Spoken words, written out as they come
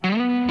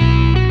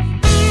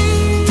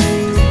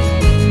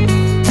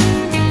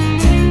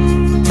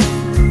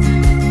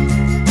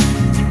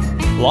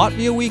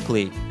Latvia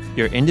Weekly,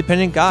 your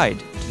independent guide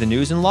to the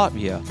news in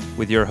Latvia,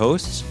 with your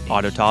hosts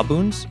Otto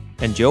Tabuns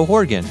and Joe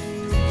Horgan.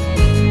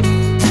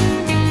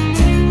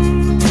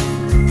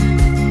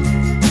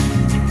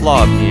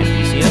 Latvia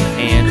Museum,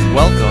 and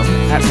welcome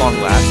at long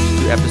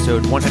last to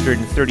episode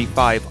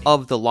 135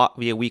 of the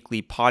Latvia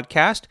Weekly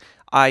podcast.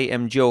 I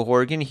am Joe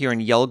Horgan here in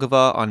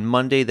Jelgava on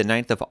Monday, the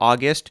 9th of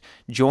August,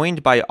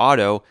 joined by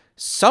Otto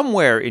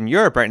somewhere in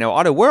Europe right now.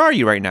 Otto, where are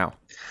you right now?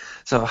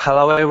 So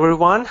hello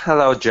everyone,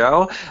 hello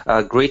Joe,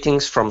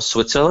 greetings from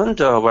Switzerland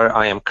where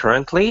I am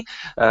currently.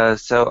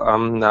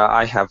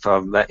 I have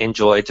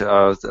enjoyed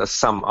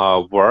some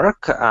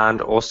work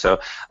and also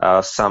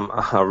some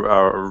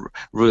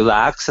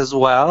relax as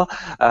well.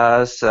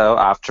 So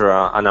after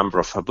a number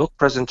of book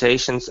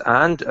presentations,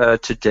 and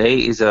today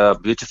is a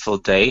beautiful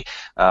day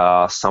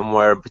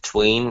somewhere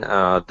between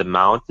the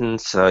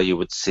mountains you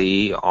would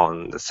see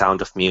on the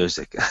Sound of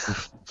Music.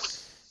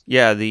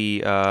 Yeah,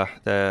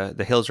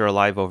 the hills are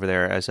alive over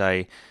there as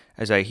I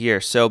hear.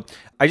 So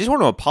I just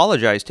want to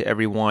apologize to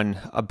everyone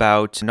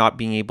about not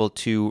being able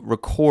to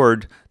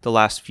record the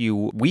last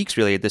few weeks,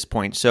 really, at this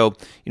point. So,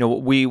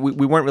 we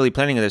weren't really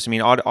planning on this. I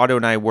mean, Otto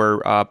and I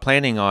were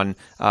planning on,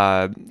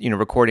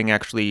 recording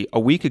actually a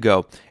week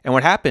ago. And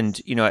what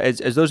happened,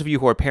 as those of you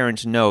who are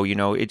parents know,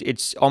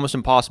 it's almost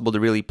impossible to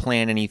really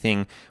plan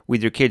anything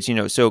with your kids,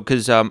 So,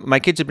 because my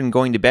kids have been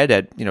going to bed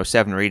at,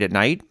 7 or 8 at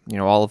night,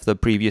 all of the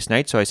previous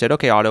nights. So I said,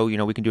 okay, Otto,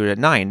 we can do it at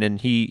 9.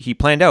 And he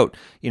planned out,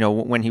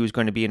 when he was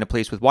going to be in a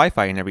place with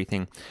Wi-Fi and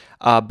everything.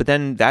 But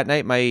then that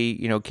night, my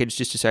kids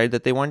just decided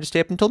that they wanted to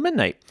stay up until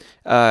midnight.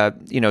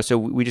 So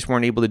we just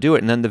weren't able to do it.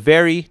 And then the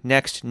very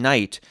next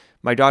night,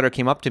 my daughter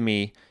came up to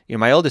me,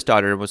 my eldest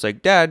daughter, was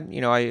like, "Dad,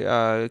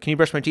 can you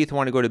brush my teeth? I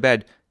want to go to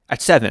bed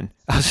at 7."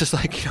 I was just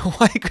like,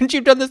 why couldn't you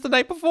have done this the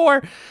night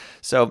before?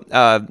 So,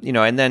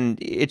 and then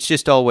it's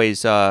just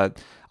always a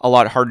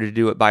lot harder to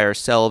do it by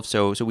ourselves.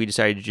 So we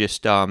decided to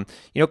just, kind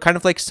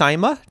of like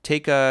Saima,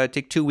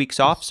 take 2 weeks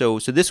off. So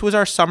this was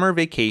our summer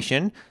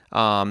vacation.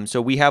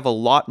 So we have a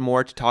lot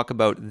more to talk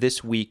about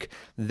this week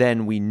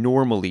than we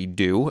normally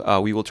do.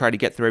 We will try to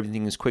get through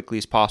everything as quickly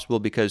as possible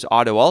because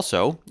Otto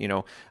also,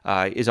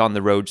 is on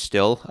the road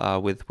still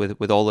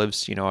with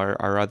Olives,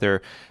 our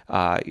other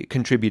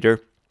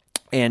contributor.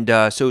 And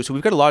so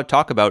we've got a lot to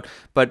talk about,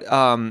 but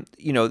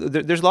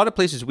there's a lot of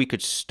places we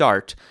could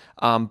start.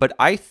 But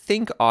I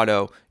think,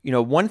 Otto,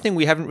 one thing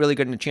we haven't really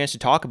gotten a chance to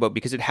talk about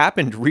because it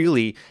happened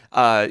really,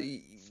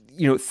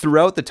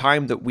 throughout the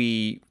time that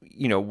we're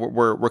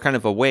kind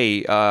of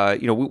away.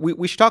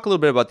 We should talk a little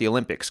bit about the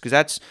Olympics because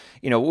that's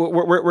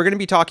we're going to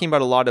be talking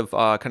about a lot of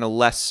kind of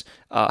less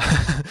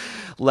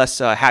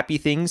happy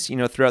things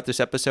throughout this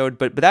episode.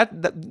 But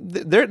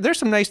there's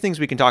some nice things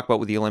we can talk about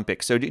with the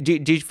Olympics. So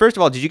first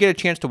of all, did you get a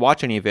chance to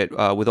watch any of it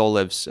with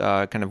Olives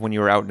kind of when you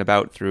were out and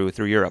about through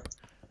Europe?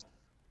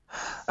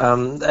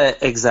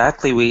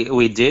 Exactly,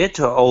 we did,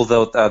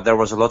 although there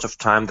was a lot of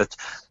time that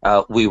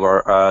we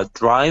were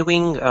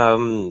driving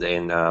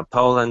in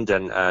Poland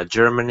and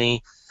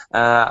Germany,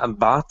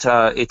 but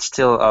it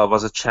still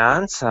was a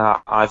chance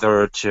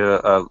either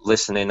to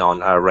listen in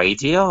on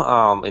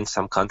radio. In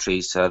some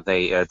countries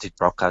they did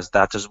broadcast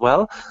that as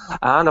well,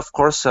 and of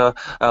course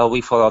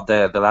we followed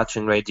the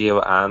Latvian radio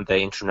and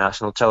the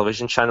international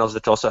television channels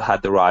that also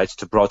had the right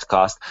to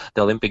broadcast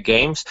the Olympic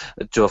Games,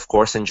 to of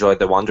course enjoy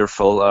the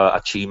wonderful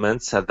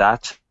achievements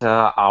that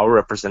our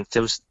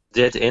representatives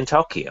did in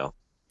Tokyo.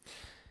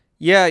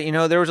 Yeah,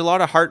 there was a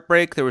lot of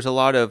heartbreak. There was a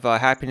lot of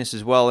happiness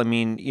as well. I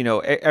mean,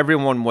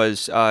 everyone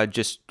was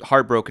just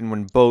heartbroken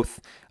when both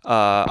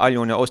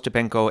Alyona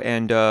Ostapenko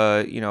and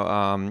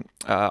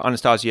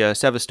Anastasia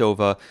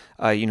Sevastova,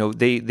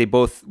 they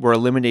both were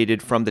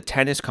eliminated from the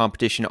tennis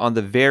competition on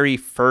the very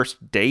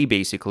first day,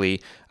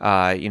 basically.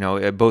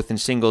 Both in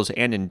singles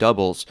and in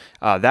doubles.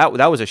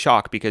 That was a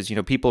shock because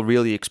people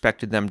really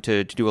expected them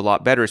to do a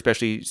lot better,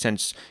 especially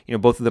since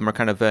both of them are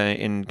kind of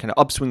in kind of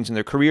upswings in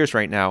their careers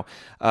right now.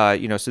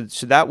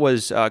 So that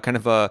was kind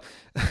of a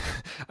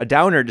a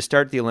downer to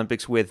start the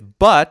Olympics with.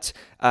 But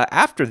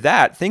after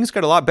that, things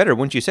got a lot better,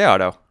 wouldn't you say,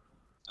 Otto?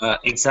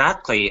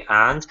 Exactly,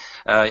 and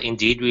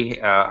indeed we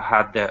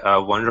had the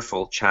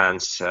wonderful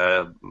chance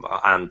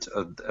and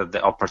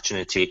the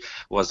opportunity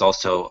was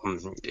also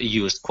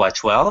used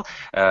quite well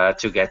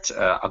to get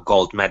a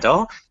gold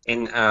medal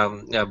in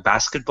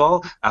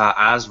basketball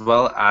as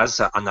well as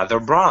another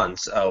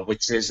bronze,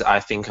 which is, I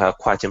think,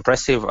 quite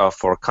impressive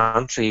for a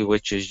country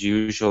which is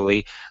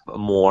usually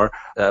more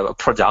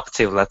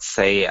productive, let's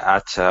say,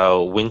 at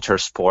winter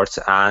sports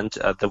and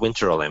the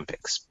Winter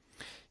Olympics.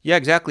 Yeah,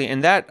 exactly.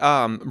 And that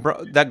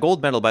that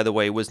gold medal, by the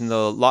way, was in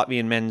the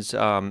Latvian men's,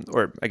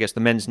 or I guess the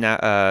men's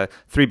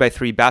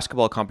 3x3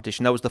 basketball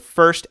competition. That was the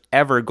first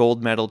ever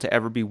gold medal to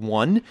ever be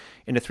won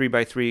in a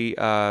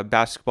 3x3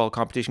 basketball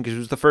competition because it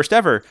was the first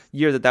ever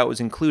year that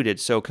was included.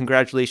 So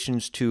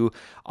congratulations to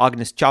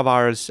Agnes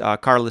Chavars,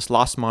 Carlis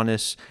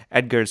Lasmanis,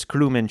 Edgars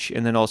Krumiņš,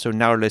 and then also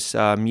Nauris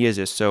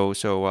Miezis.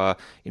 So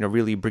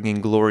really bringing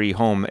glory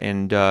home.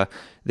 And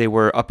they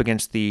were up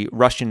against the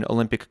Russian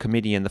Olympic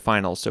Committee in the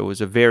finals. So it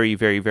was a very,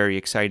 very, very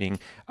exciting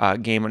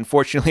game.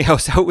 Unfortunately, I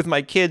was out with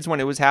my kids when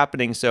it was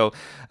happening. So,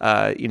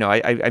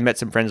 I met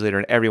some friends later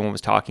and everyone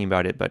was talking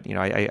about it. But,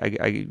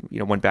 I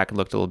went back and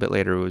looked a little bit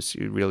later. It was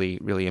really,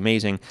 really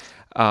amazing.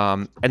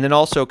 And then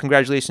also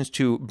congratulations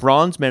to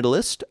bronze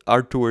medalist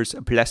Arturs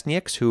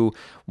Plesnieks, who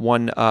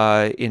won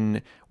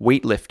in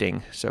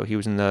weightlifting. So he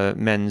was in the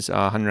men's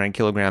 109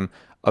 kilogram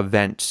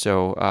event.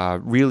 So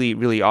really,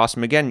 really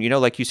awesome. Again,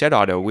 like you said,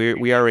 Otto,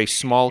 we are a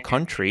small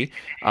country,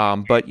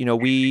 but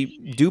we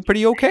do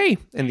pretty okay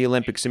in the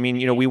Olympics. I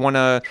mean, we won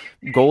a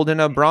gold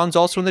and a bronze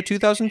also in the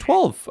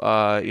 2012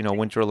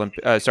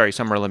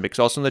 Summer Olympics.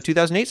 Also in the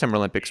 2008 Summer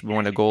Olympics, we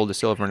won a gold, a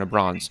silver, and a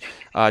bronze.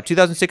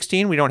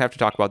 2016, we don't have to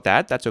talk about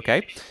that. That's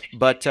okay.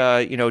 But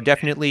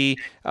definitely,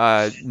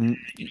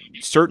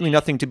 certainly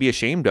nothing to be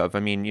ashamed of. I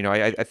mean,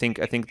 I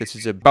think this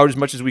is about as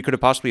much as we could have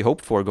possibly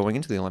hoped for going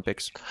into the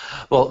Olympics.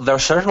 Well,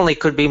 there's certainly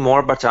could be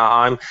more, but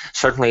I'm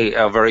certainly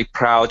very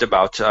proud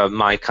about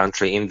my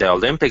country in the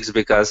Olympics,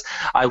 because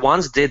I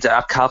once did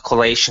a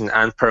calculation,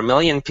 and per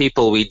million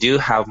people we do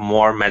have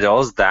more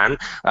medals than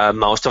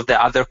most of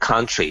the other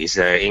countries,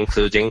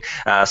 including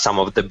some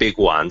of the big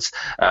ones.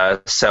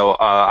 So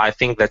I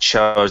think that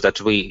shows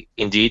that we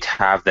indeed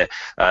have the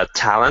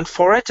talent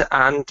for it,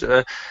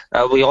 and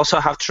we also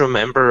have to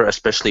remember,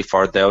 especially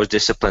for those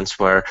disciplines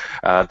where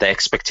the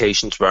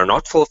expectations were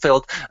not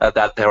fulfilled,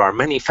 that there are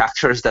many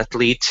factors that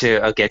lead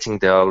to getting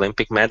the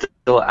Olympic medal,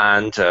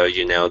 and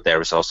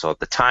there's also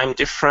the time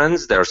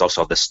difference, there's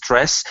also the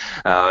stress.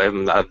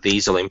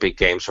 These Olympic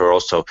Games were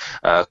also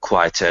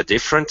quite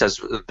different, as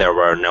there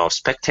were no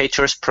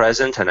spectators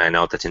present, and I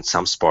know that in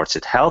some sports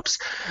it helps.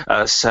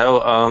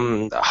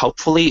 So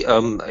hopefully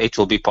it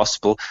will be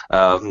possible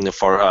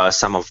for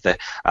some of the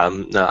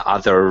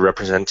other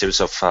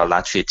representatives of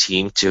Latvia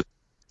team to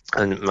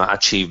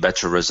achieve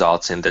better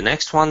results in the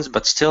next ones,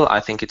 but still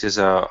I think it is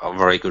a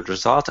very good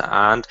result,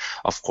 and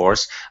of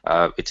course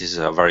it is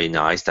very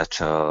nice that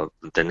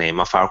the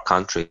name of our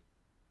country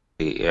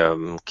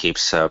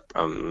keeps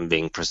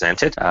being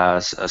presented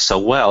so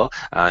well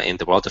in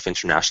the world of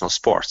international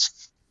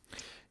sports.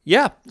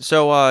 Yeah,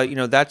 so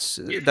that's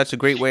a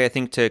great way, I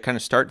think, to kind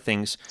of start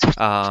things.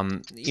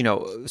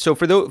 So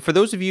for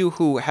those of you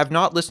who have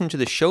not listened to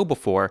the show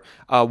before,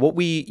 what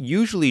we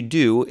usually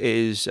do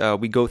is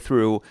we go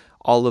through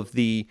all of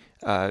the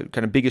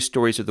kind of biggest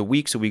stories of the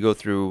week. So we go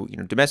through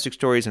domestic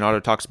stories, and Otto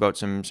talks about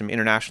some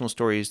international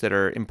stories that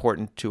are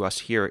important to us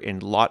here in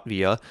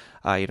Latvia.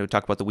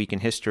 Talk about the week in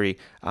history.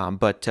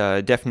 But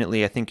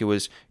definitely, I think it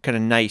was kind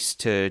of nice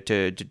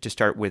to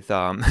start with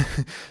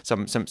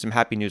some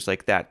happy news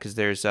like that, because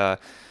there's a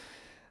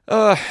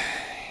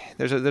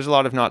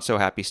lot of not so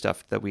happy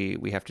stuff that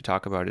we have to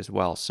talk about as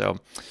well. So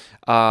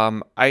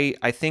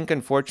I think,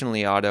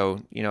 unfortunately,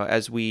 Otto,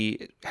 as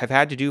we have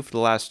had to do for the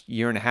last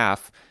year and a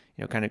half,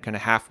 kind of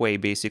halfway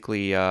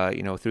basically,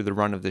 through the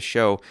run of the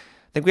show,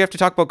 I think we have to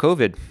talk about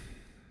COVID.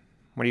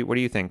 What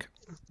do you think?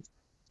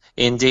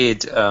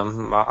 Indeed,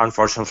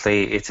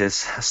 unfortunately, it is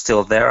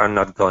still there and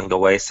not going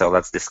away. So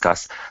let's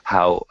discuss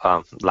how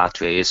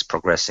Latvia is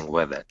progressing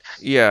with it.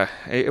 Yeah,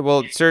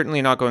 well,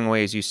 certainly not going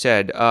away, as you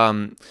said.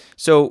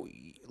 So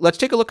let's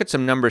take a look at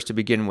some numbers to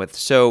begin with.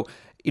 So,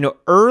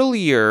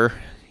 earlier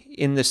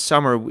in the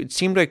summer, it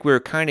seemed like we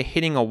were kind of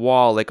hitting a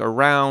wall, like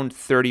around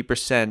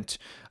 30%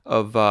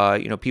 of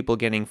people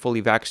getting fully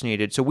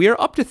vaccinated. So we are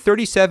up to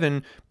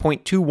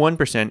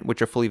 37.21%,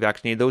 which are fully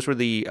vaccinated. Those were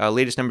the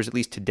latest numbers, at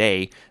least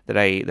today, that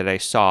I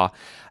saw,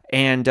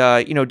 and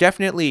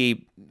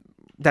definitely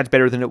that's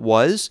better than it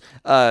was.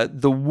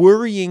 The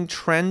worrying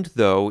trend,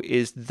 though,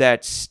 is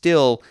that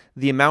still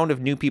the amount of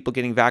new people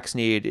getting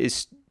vaccinated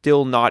is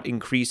still not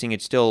increasing.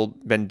 It's still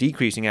been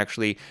decreasing,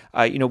 actually.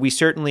 We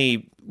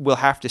certainly will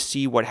have to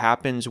see what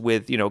happens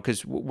with,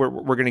 because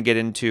we're going to get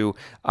into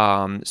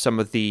some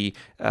of the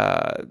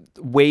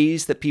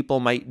ways that people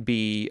might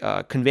be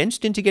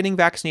convinced into getting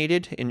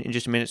vaccinated in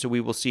just a minute. So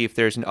we will see if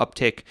there's an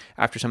uptick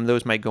after some of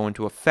those might go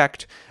into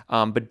effect.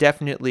 But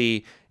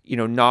definitely,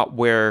 not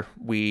where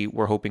we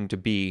were hoping to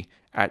be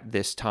at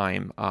this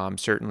time.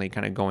 Certainly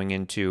kind of going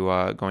into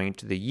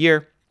the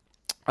year.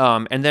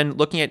 And then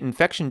looking at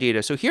infection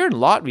data. So here in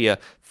Latvia,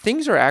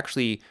 things are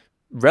actually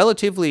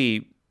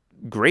relatively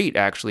great,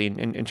 actually,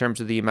 in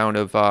terms of the amount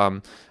of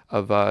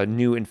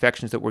new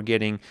infections that we're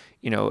getting,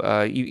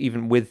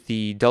 even with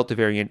the Delta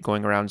variant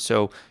going around.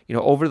 So,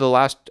 over the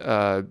last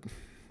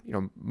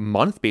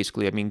month,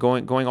 basically, I mean,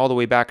 going all the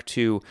way back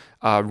to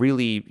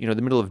really, the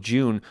middle of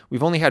June,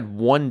 we've only had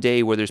one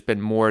day where there's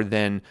been more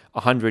than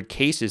 100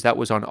 cases. That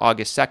was on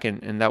August 2nd,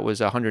 and that was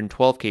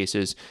 112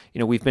 cases.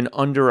 We've been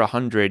under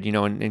 100,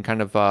 in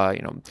kind of,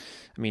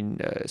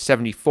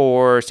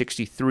 74,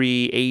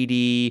 63,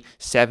 80,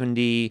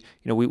 70,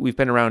 we've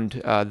been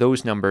around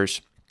those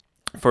numbers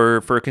for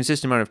a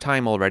consistent amount of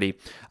time already.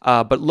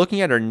 But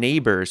looking at our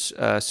neighbors,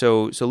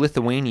 so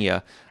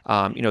Lithuania,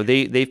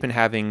 they've been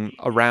having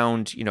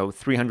around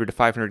 300 to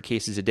 500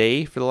 cases a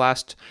day for the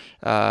last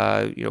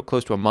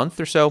close to a month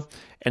or so,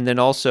 and then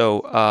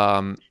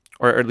also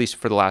or at least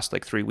for the last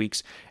like 3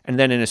 weeks. And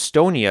then in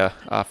Estonia,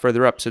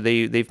 further up, so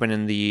they've been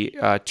in the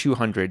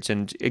 200s.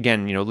 And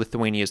again,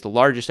 Lithuania is the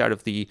largest out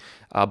of the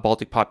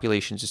Baltic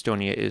populations.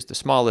 Estonia is the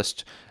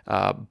smallest,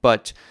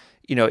 but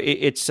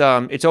it's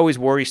always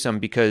worrisome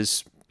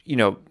because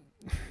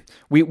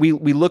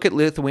we look at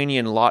Lithuania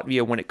and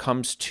Latvia when it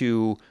comes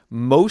to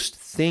most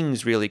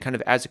things, really, kind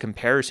of as a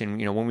comparison.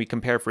 When we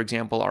compare, for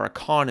example, our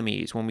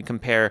economies, when we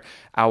compare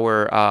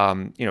our,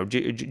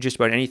 just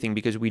about anything,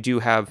 because we do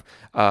have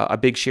a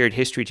big shared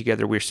history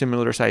together. We're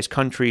similar-sized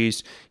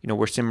countries.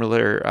 We're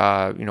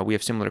similar. We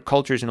have similar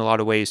cultures in a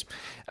lot of ways.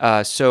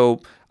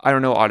 So I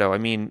don't know, Otto. I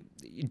mean,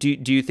 do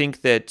you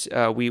think that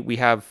we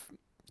have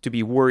to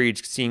be worried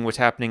seeing what's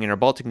happening in our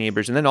Baltic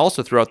neighbors, and then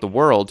also throughout the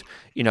world,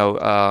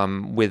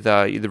 with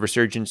the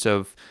resurgence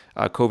of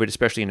COVID,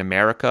 especially in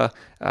America,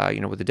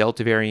 with the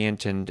Delta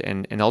variant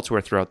and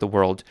elsewhere throughout the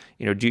world.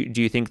 Do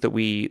you think that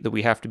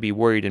we have to be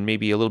worried and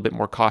maybe a little bit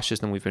more cautious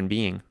than we've been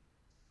being?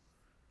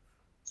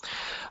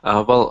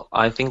 Well,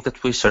 I think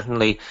that we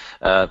certainly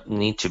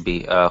need to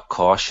be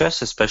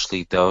cautious,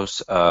 especially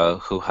those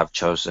who have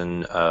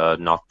chosen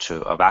not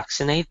to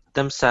vaccinate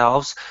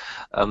themselves.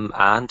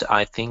 And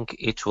I think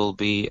it will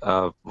be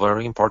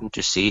very important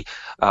to see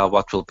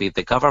what will be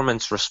the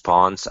government's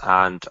response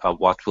and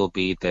what will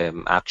be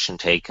the action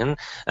taken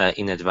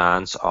in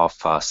advance of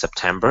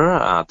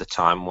September, the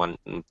time when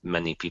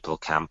many people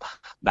come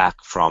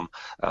back from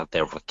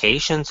their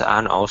vacations,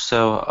 and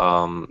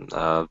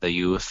also the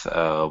youth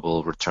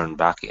will return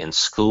back in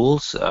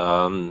schools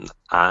and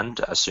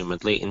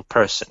assumedly in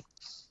person.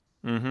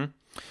 Mm-hmm.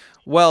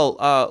 Well,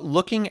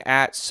 looking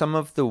at some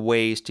of the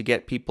ways to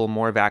get people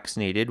more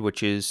vaccinated,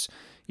 which is,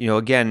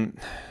 again,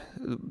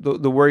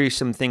 the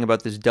worrisome thing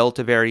about this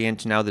Delta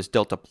variant, now this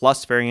Delta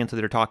Plus variant that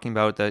they're talking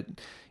about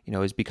that,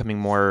 is becoming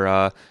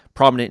more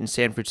prominent in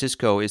San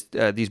Francisco, is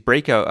these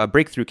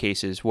breakthrough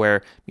cases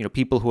where,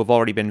 people who have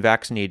already been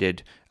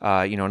vaccinated,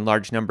 in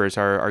large numbers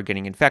are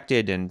getting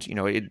infected. And,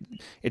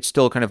 it's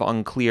still kind of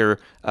unclear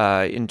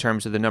in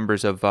terms of the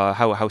numbers of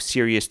how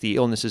serious the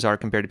illnesses are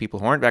compared to people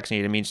who aren't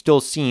vaccinated. I mean, it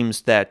still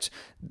seems that,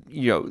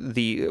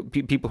 the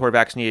people who are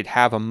vaccinated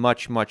have a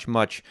much, much,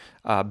 much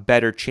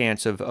better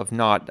chance of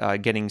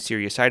not getting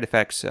serious side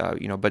effects,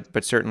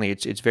 but certainly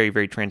it's very,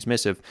 very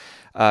transmissive.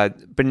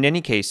 But in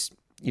any case,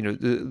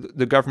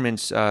 the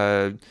government's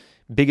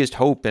biggest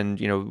hope, and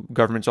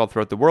governments all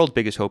throughout the world's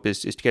biggest hope, is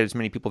to get as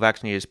many people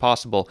vaccinated as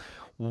possible.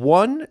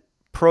 One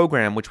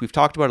program which we've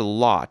talked about a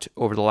lot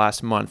over the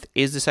last month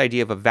is this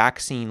idea of a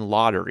vaccine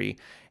lottery.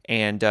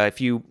 And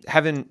if you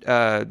haven't,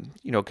 kind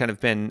of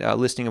been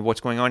listening of what's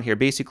going on here,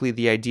 basically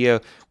the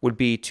idea would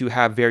be to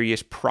have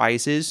various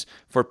prizes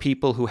for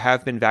people who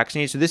have been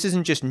vaccinated. So this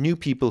isn't just new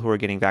people who are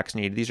getting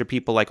vaccinated. These are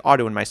people like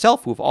Otto and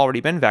myself who have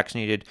already been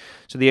vaccinated.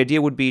 So the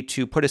idea would be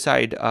to put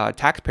aside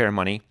taxpayer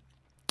money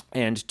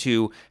and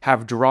to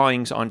have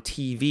drawings on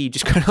TV,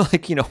 just kind of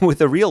like,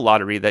 with a real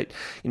lottery that,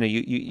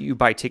 you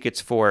buy tickets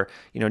for,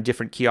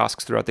 different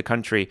kiosks throughout the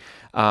country.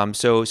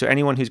 So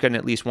anyone who's gotten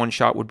at least one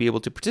shot would be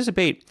able to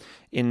participate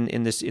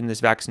in this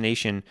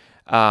vaccination.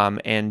 So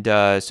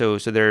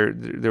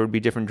there would be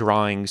different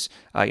drawings.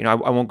 I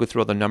won't go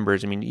through all the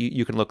numbers. I mean,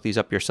 you can look these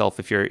up yourself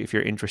if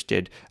you're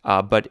interested.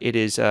 But it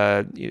is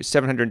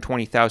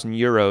 720,000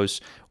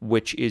 euros,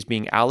 which is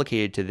being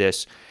allocated to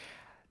this.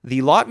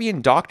 The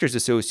Latvian Doctors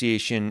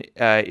Association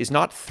is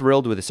not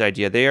thrilled with this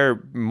idea. They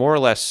are more or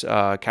less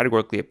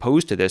categorically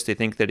opposed to this. They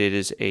think that it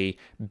is a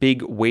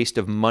big waste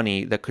of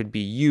money that could be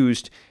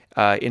used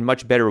in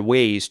much better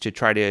ways to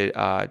try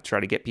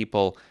to get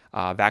people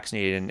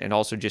vaccinated, and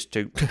also just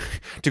to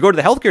to go to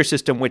the healthcare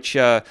system, which is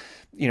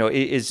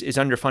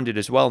underfunded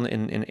as well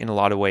in a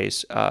lot of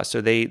ways. So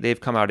they've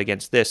come out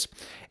against this,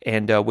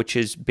 and which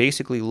has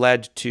basically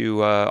led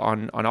to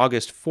on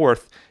August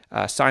 4th.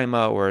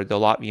 Saeima, or the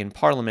Latvian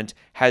Parliament,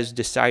 has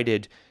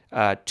decided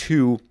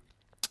to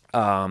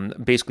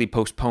basically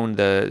postpone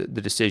the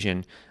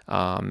decision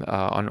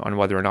on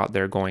whether or not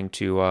they're going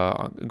to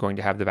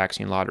have the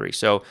vaccine lottery.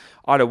 So,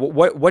 Otto,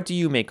 what do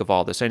you make of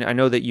all this? I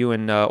know that you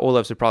and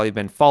Olaf have probably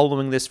been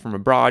following this from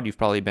abroad. You've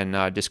probably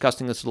been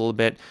discussing this a little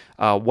bit.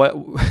 What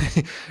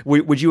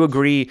would you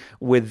agree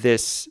with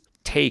this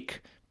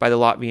take by the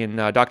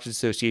Latvian Doctors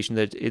Association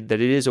that it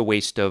is a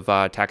waste of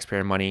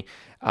taxpayer money?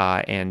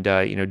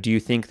 Do you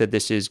think that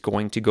this is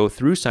going to go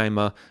through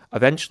Saeima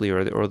eventually,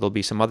 or there'll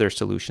be some other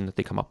solution that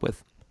they come up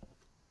with?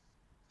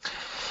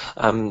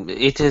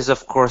 It is,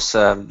 of course,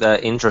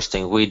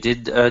 interesting. We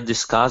did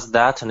discuss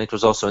that, and it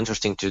was also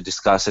interesting to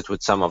discuss it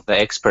with some of the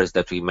experts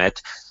that we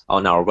met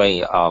on our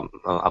way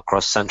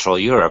across Central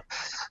Europe.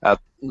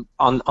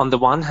 On the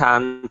one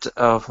hand,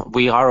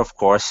 we are, of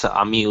course,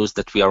 amused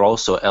that we are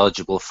also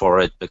eligible for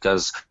it,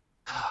 because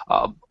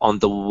on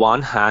the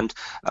one hand,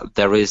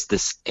 there is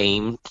this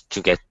aim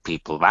to get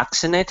people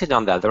vaccinated.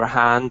 On the other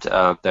hand,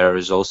 there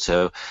is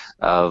also,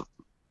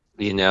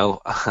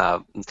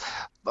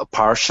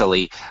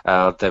 partially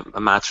the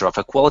matter of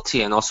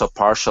equality, and also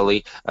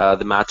partially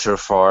the matter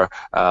for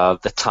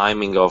the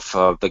timing of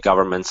the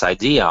government's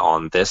idea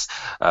on this,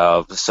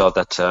 so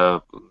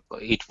that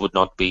it would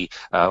not be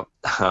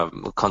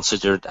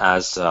considered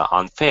as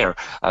unfair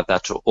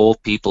that all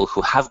people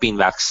who have been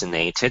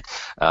vaccinated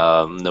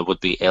would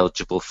be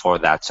eligible for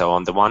that. So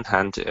on the one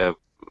hand,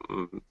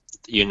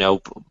 you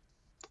know,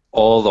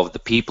 all of the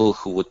people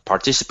who would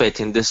participate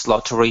in this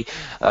lottery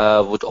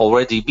would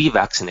already be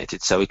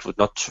vaccinated, so it would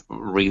not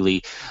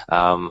really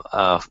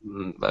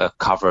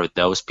cover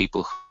those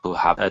people who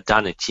have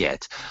done it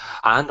yet.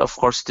 And of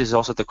course, it is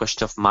also the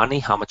question of money,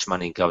 how much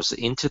money goes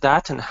into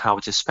that and how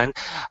it is spent.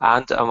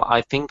 And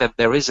I think that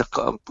there is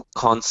a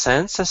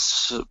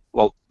consensus,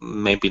 well,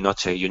 maybe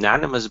not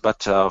unanimous,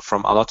 but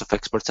from a lot of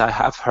experts I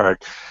have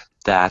heard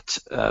that,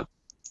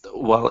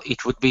 well,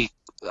 it would be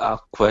a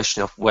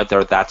question of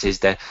whether that is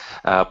the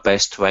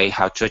best way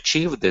how to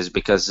achieve this,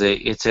 because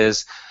it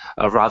is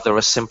rather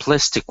a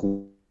simplistic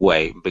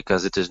way,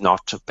 because it is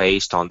not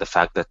based on the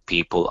fact that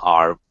people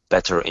are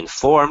better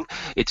informed.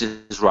 It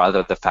is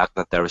rather the fact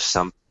that there is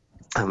some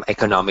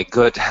economic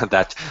good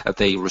that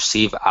they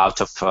receive out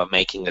of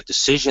making a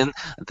decision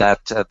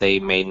that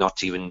they may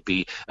not even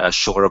be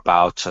sure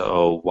about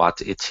what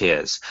it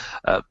is.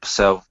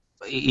 So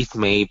it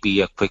may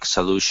be a quick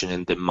solution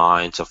in the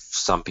minds of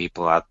some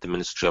people at the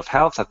Ministry of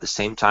Health. At the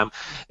same time,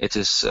 it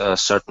is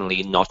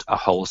certainly not a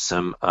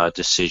wholesome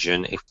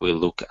decision if we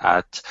look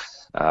at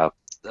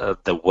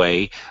the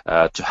way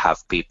to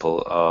have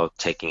people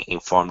taking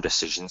informed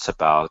decisions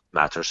about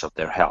matters of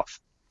their health.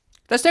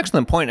 That's an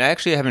excellent point. I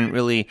actually haven't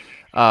really,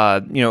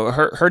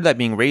 heard that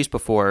being raised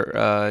before.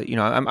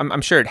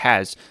 I'm sure it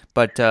has,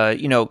 but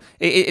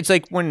it's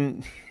like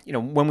when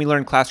we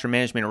learn classroom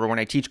management, or when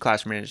I teach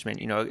classroom management,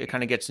 it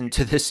kind of gets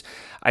into this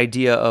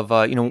idea of,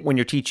 when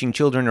you're teaching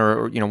children,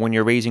 or when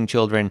you're raising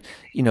children,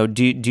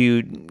 do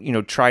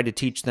you try to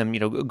teach them,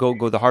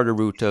 go the harder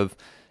route of,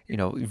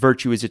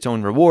 virtue is its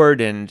own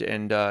reward, and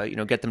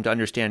get them to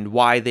understand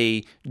why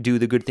they do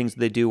the good things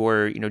that they do,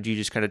 or do you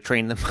just kind of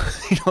train them,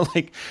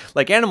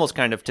 like animals,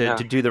 kind of to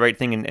do the right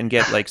thing and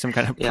get like some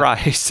kind of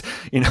prize,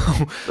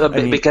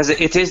 because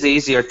it is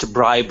easier to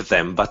bribe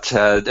them, but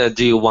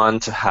do you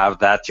want to have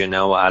that,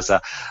 as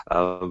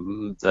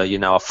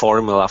a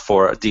formula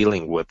for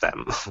dealing with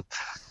them?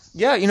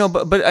 Yeah,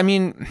 but I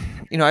mean,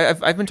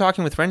 I've been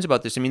talking with friends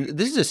about this. I mean,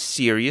 this is a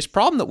serious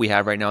problem that we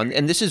have right now,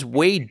 and this is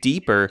way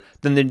deeper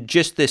than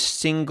just this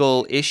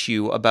single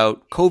issue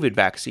about COVID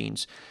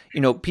vaccines.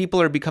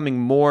 People are becoming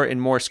more and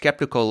more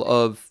skeptical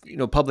of,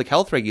 public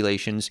health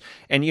regulations.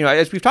 And,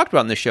 as we've talked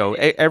about on the show,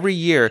 every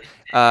year,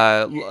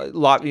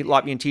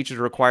 Latvian teachers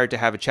are required to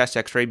have a chest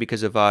x-ray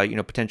because of,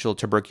 potential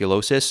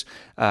tuberculosis.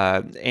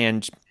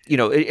 And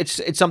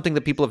it's something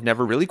that people have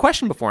never really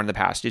questioned before in the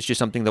past. It's just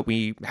something that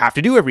we have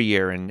to do every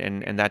year,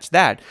 and that's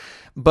that.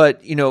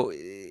 But,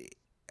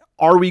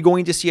 are we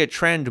going to see a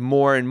trend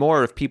more and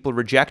more of people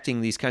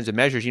rejecting these kinds of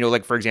measures?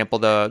 Like, for example,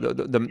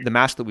 the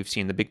mask that we've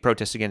seen, the big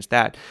protests against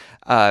that.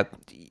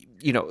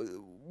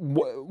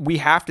 We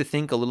have to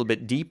think a little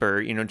bit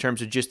deeper, in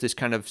terms of just this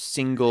kind of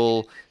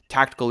single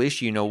tactical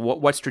issue.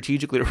 What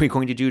strategically are we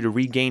going to do to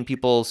regain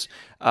people's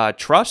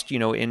trust,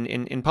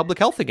 in public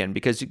health again?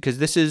 Because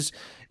this is,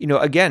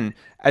 again,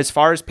 as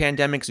far as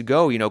pandemics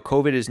go,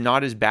 COVID is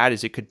not as bad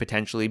as it could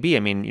potentially be. I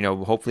mean,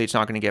 hopefully it's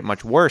not going to get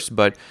much worse,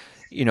 but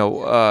I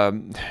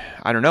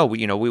don't know.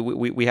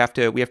 We have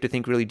to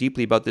think really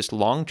deeply about this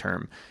long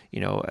term.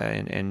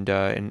 And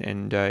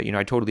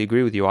I totally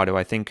agree with you, Otto.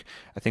 I think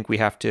we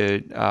have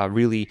to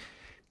really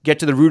get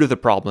to the root of the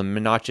problem,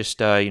 and not just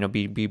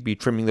be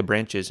trimming the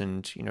branches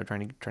and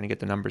trying to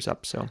get the numbers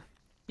up. So.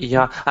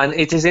 Yeah, and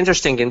it is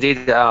interesting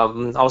indeed.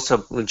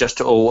 Also, just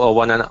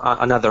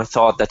another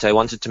thought that I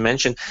wanted to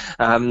mention.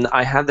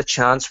 I had the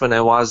chance when I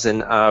was in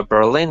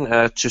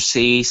Berlin to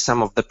see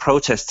some of the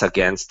protests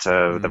against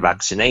the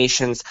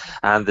vaccinations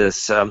and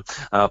this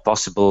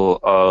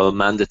possible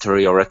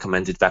mandatory or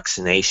recommended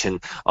vaccination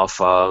of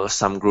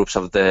some groups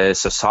of the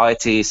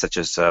society, such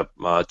as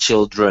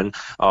children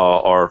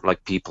or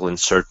like people in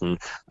certain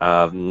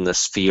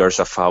spheres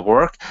of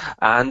work.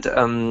 And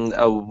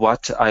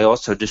what I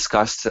also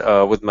discussed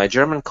with my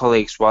German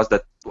colleagues was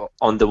that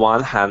on the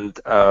one hand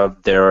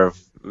there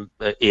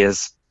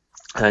is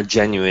a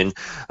genuine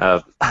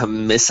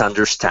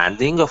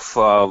misunderstanding of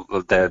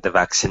the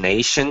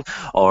vaccination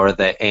or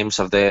the aims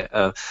of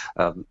the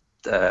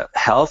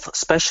health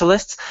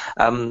specialists,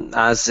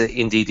 as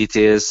indeed it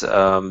is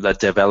the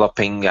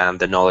developing, and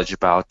the knowledge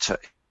about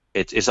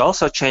it is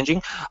also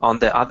changing. On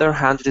the other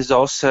hand, it is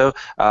also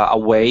a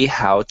way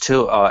how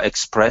to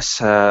express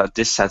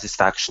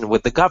dissatisfaction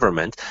with the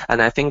government.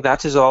 And I think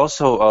that is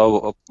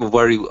also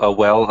very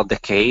well the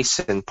case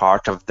in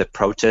part of the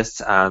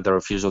protests and the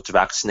refusal to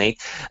vaccinate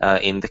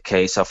in the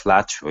case of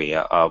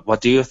Latvia.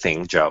 What do you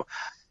think, Joe?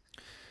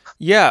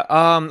 Yeah,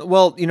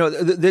 well,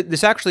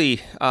 this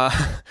actually,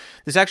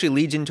 this actually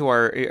leads into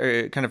our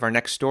kind of our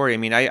next story. I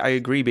mean, I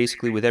agree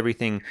basically with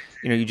everything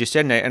you just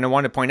said, and I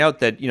want to point out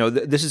that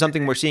this is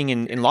something we're seeing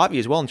in Latvia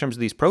as well in terms of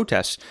these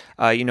protests.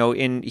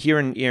 In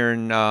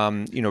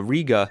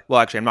Riga. Well,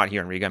 actually, I'm not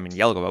here in Riga. I'm in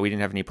Jelgava. We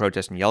didn't have any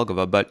protests in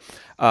Jelgava,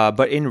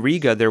 but in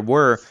Riga there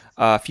were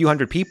a few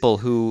hundred people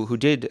who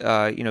did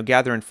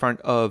gather in front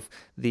of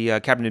the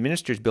cabinet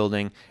ministers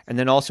building, and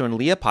then also in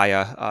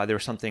Liepaja there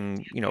was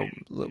something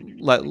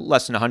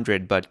less than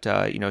 100, but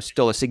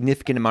still a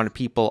significant amount of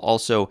people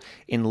also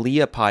in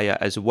Liepaja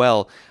as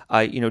well.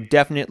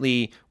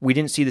 Definitely we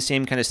didn't see the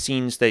same kind of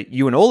scenes that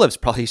you and Oliv's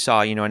probably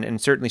saw,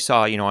 and certainly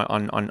saw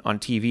on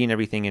TV and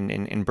everything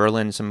in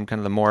Berlin, some kind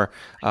of the more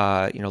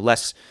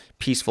less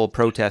peaceful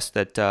protests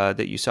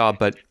that you saw,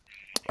 but.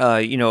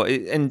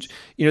 The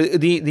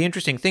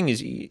interesting thing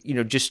is,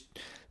 just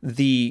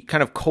the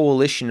kind of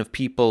coalition of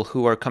people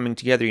who are coming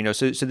together.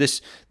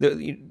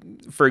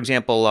 For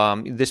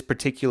example, this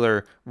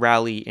particular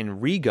rally in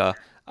Riga,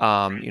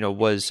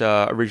 was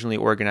originally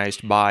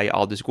organized by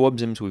Aldis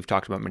Gobzims, who we've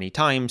talked about many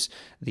times,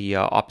 the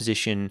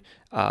opposition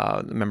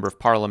member of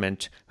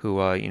parliament,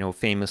 who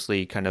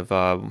famously kind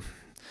of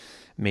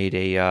made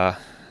a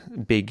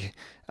big.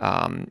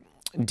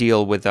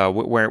 Deal with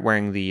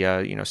wearing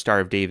the Star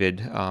of David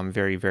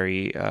very,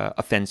 very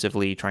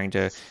offensively, trying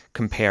to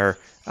compare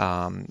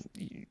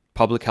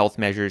public health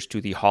measures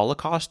to the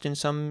Holocaust in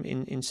some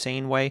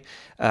insane way.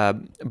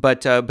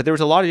 But there was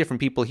a lot of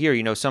different people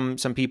here. Some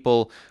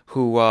people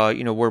who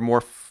were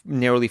more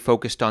narrowly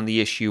focused on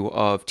the issue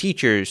of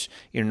teachers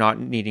not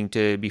needing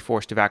to be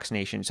forced to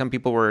vaccination. Some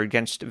people were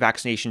against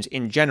vaccinations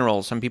in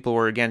general. Some people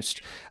were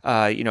against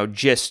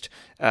just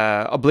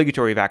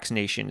obligatory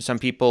vaccination. Some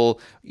people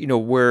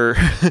were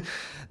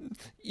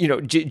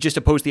just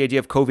opposed to the idea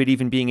of COVID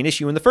even being an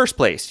issue in the first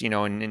place,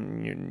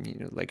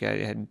 and like I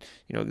had,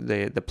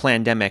 the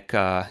pandemic,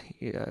 kind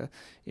of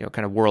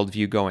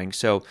worldview going.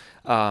 So,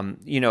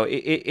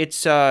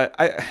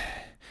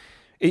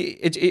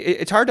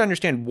 it's hard to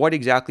understand what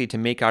exactly to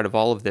make out of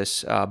all of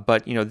this.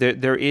 But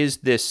there is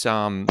this,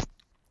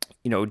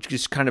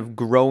 just kind of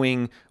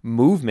growing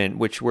movement,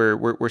 which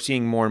we're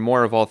seeing more and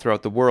more of all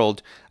throughout the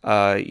world.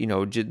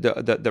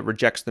 That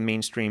rejects the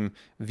mainstream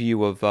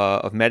view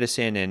of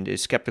medicine and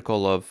is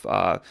skeptical of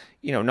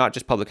not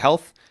just public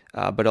health,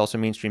 but also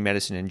mainstream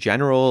medicine in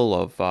general,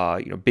 of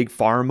big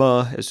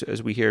pharma,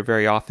 as we hear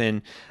very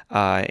often,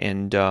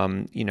 and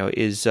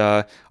is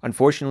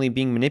unfortunately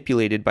being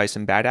manipulated by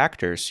some bad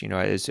actors,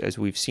 as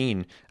we've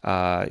seen,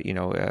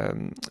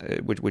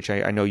 which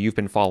I know you've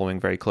been following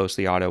very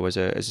closely, Otto, as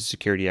a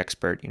security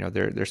expert.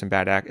 There's some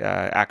bad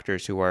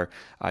actors who are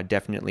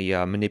definitely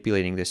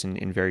manipulating this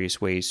in various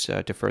ways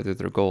to further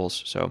their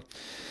goals. So,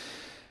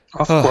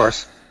 of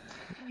course,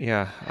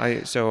 yeah.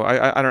 I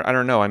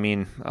don't know. I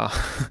mean.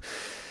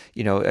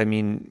 We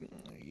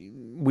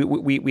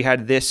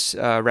had this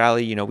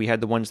rally. We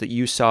had the ones that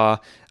you saw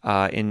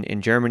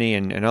in Germany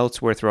and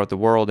elsewhere throughout the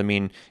world. I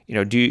mean,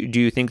 do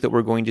you think that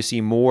we're going to see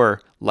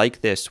more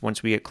like this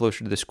once we get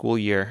closer to the school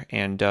year,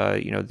 and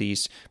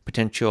these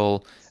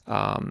potential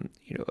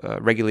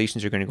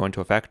regulations are going to go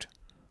into effect?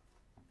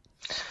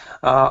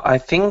 I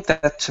think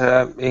that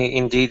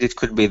indeed it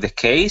could be the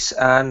case,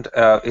 and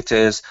it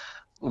is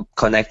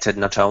connected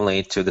not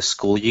only to the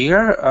school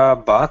year,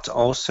 but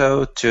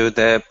also to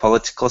the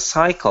political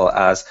cycle,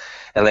 as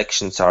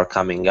elections are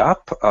coming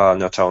up,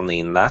 not only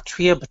in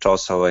Latvia, but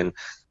also in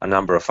a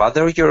number of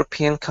other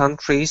European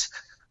countries.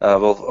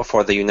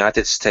 For the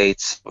United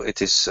States,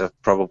 it is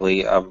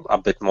probably a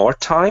bit more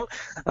time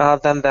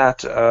than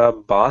that,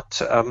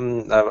 but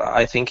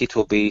I think it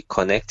will be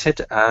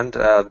connected, and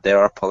there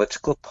are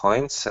political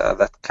points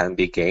that can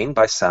be gained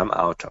by some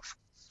out of.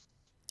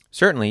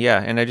 Certainly,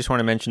 yeah. And I just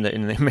want to mention that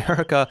in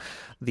America,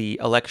 the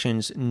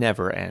elections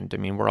never end. I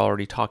mean, we're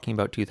already talking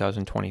about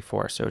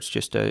 2024, so it's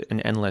just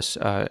an endless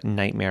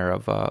nightmare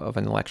of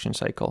an election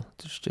cycle.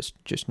 It's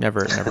just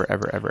never,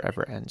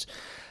 ever ends.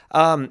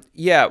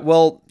 Yeah,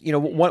 well,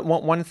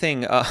 one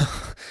thing,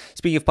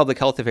 speaking of public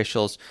health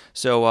officials,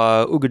 so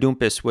Uga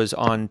Dumpis was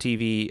on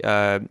TV,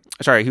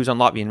 he was on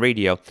Latvian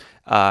radio,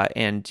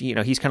 and,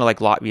 he's kind of like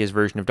Latvia's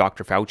version of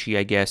Dr. Fauci,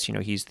 I guess.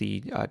 He's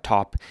the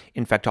top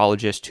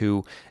infectologist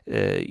who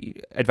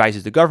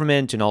advises the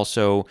government and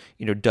also,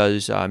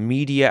 does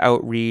media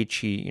outreach.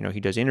 He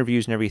does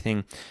interviews and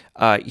everything.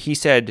 He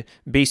said,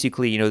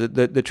 basically,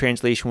 the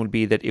translation would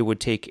be that it would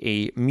take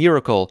a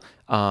miracle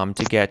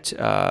to get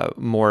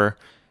more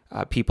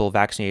people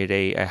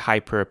vaccinated, a high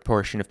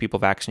proportion of people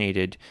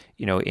vaccinated,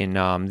 in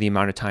the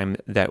amount of time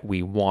that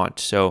we want.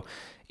 So,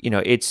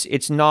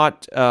 it's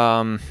not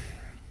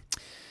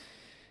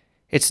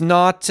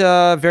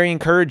very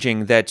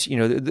encouraging that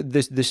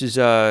this is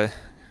our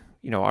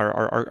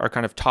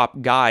kind of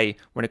top guy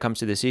when it comes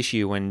to this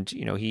issue, and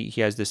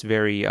he has this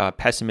very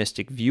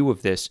pessimistic view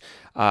of this.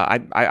 I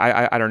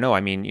don't know.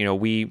 I mean,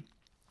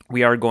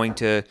 we are going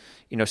to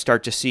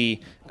start to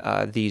see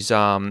these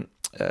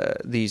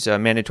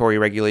mandatory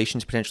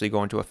regulations potentially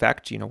go into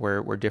effect,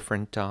 where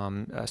different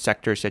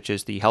sectors such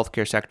as the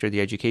healthcare sector,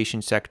 the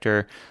education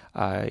sector,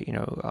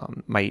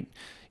 might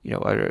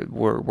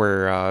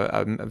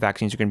where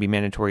vaccines are going to be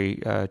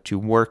mandatory to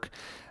work.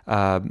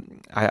 I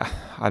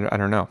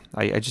don't know.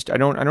 I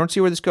don't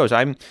see where this goes.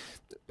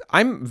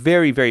 I'm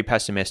very, very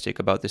pessimistic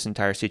about this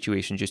entire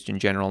situation, just in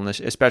general, and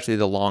especially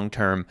the long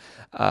term.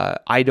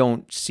 I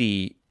don't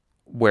see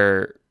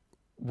where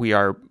we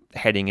are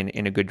heading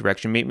in a good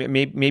direction.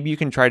 Maybe you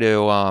can try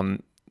to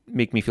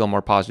make me feel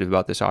more positive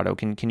about this, Otto.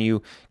 Can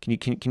you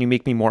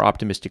make me more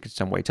optimistic in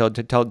some way? Tell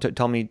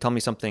me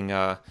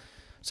something.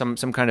 Some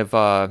kind of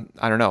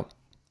I don't know,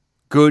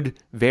 good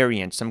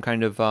variant. Some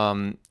kind of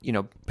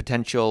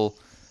potential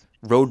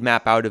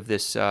roadmap out of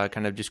this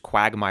kind of just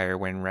quagmire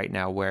we're in right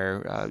now,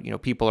 where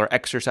people are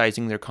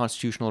exercising their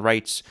constitutional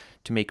rights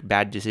to make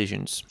bad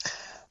decisions.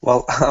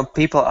 Well,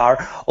 people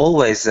are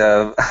always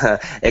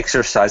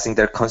exercising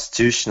their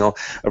constitutional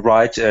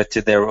right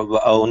to their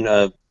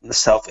own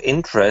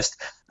self-interest,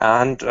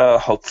 and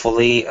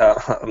hopefully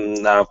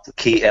a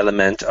key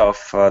element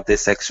of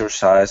this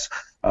exercise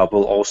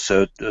will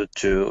also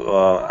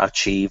to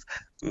achieve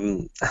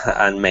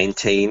and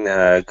maintain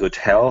good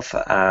health,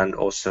 and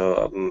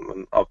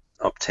also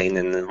obtain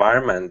an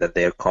environment that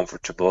they are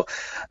comfortable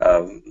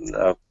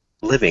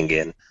living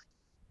in.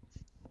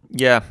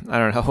 Yeah, I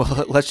don't know.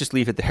 Well, let's just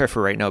leave it there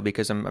for right now,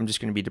 because I'm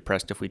just going to be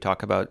depressed if we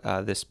talk about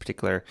this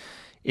particular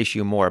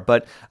issue more.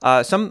 But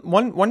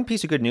one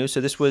piece of good news.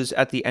 So this was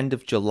at the end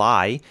of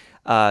July.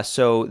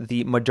 So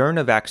the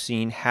Moderna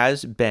vaccine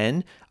has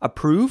been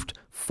approved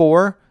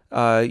for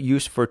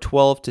use for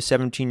 12 to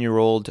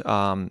 17-year-old,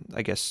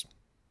 I guess,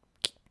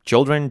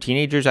 children,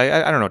 teenagers.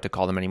 I don't know what to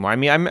call them anymore. I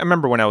mean, I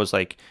remember when I was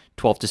like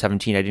 12 to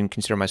 17, I didn't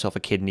consider myself a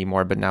kid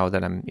anymore. But now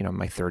that I'm, in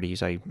my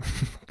 30s, I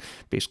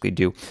basically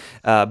do.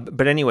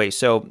 But anyway,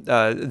 so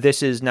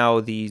this is now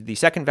the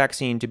second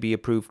vaccine to be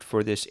approved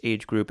for this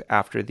age group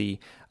after the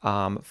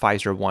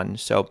Pfizer one.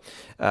 So,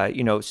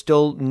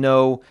 still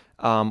no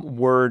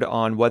word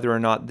on whether or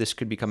not this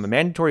could become a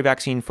mandatory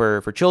vaccine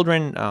for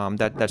children.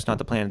 That's not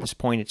the plan at this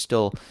point. It's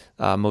still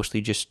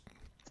mostly just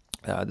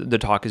the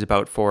talk is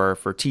about for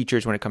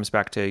teachers when it comes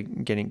back to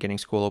getting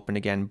school open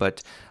again.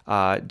 But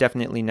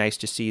definitely nice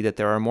to see that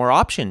there are more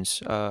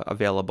options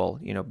available,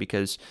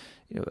 because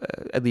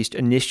at least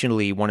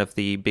initially, one of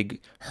the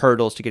big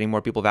hurdles to getting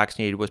more people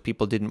vaccinated was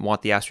people didn't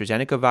want the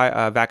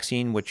AstraZeneca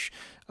vaccine, which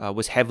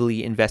was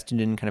heavily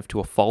invested in kind of to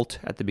a fault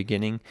at the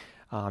beginning.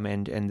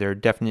 And there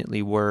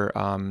definitely were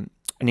an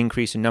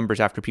increase in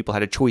numbers after people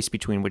had a choice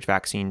between which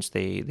vaccines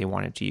they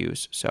wanted to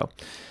use. So,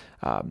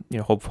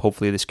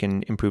 hopefully this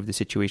can improve the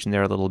situation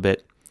there a little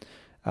bit.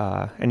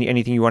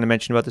 Anything you want to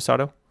mention about this,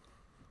 Otto?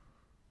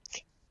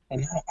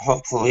 And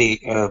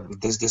hopefully,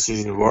 this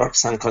decision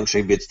works and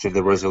contributes to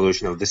the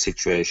resolution of the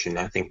situation.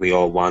 I think we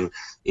all want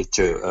it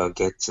to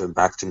get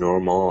back to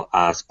normal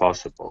as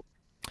possible.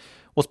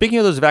 Well, speaking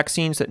of those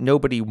vaccines that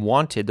nobody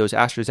wanted, those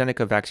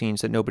AstraZeneca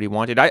vaccines that nobody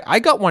wanted, I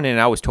got one and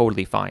I was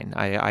totally fine.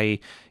 I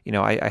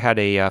had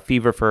a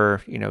fever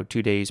for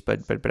 2 days,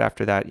 but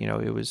after that,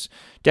 it was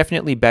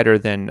definitely better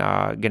than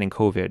getting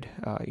COVID.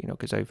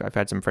 Because I've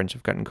had some friends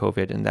who've gotten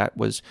COVID, and that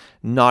was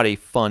not a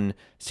fun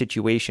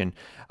situation.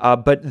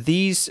 But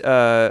these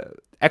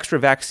extra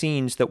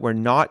vaccines that were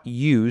not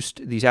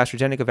used, these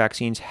AstraZeneca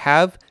vaccines,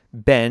 have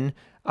been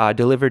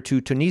delivered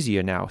to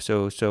Tunisia now.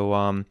 So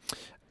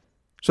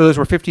those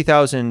were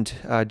 50,000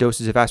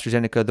 doses of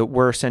AstraZeneca that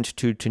were sent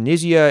to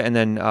Tunisia, and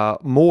then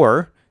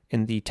more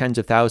in the tens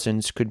of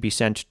thousands could be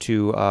sent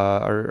to,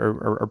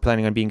 or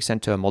planning on being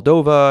sent to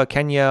Moldova,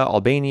 Kenya,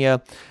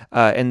 Albania.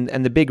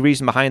 And the big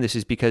reason behind this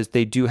is because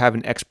they do have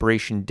an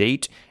expiration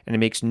date, and it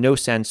makes no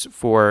sense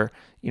for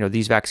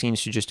these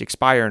vaccines to just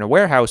expire in a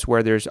warehouse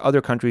where there's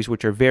other countries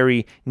which are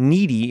very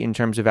needy in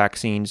terms of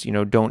vaccines,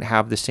 don't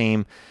have the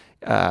same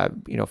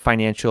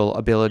financial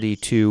ability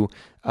to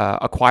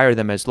acquire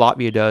them as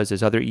Latvia does,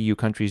 as other EU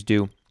countries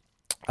do.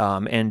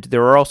 And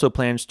there are also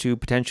plans to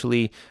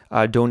potentially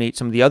donate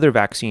some of the other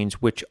vaccines,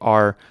 which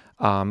are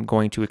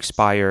going to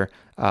expire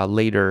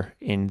later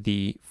in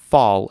the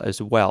fall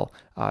as well.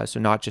 So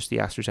not just the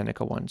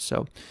AstraZeneca ones.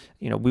 So,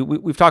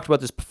 we've talked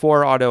about this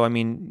before, Otto. I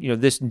mean,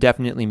 this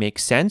definitely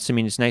makes sense. I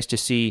mean, it's nice to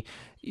see,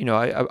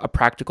 a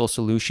practical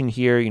solution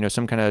here,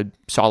 some kind of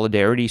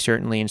solidarity,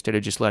 certainly, instead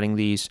of just letting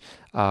these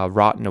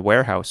rot in a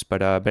warehouse.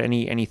 But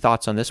any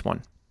thoughts on this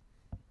one?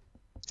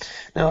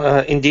 No,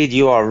 indeed,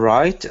 you are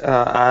right,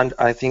 and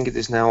I think it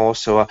is now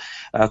also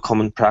a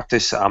common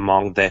practice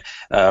among the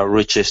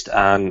richest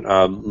and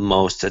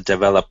most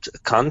developed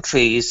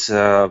countries,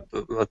 to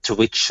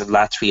which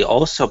Latvia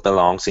also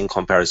belongs in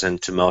comparison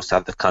to most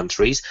other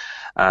countries.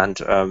 And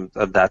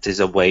that is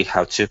a way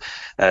how to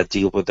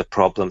deal with the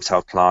problems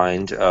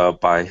outlined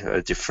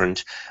by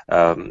different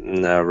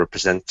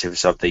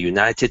representatives of the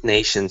United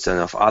Nations and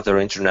of other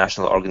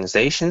international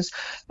organizations,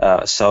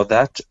 so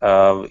that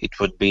it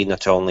would be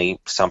not only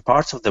some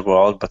parts of the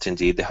world, but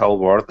indeed the whole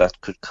world that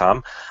could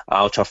come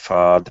out of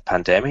the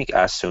pandemic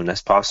as soon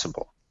as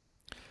possible.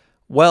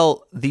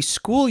 Well, the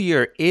school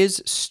year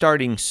is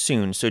starting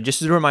soon. So,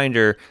 just as a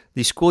reminder,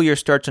 the school year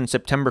starts on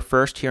September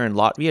 1st here in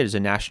Latvia. It is a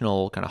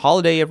national kind of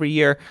holiday every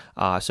year.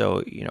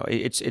 So,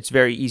 it's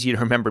very easy to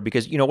remember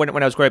because,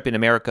 when I was growing up in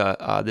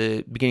America,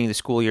 the beginning of the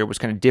school year was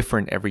kind of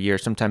different every year.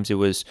 Sometimes it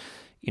was,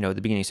 the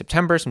beginning of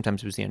September.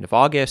 Sometimes it was the end of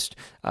August.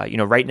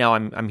 Right now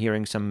I'm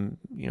hearing some,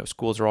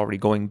 schools are already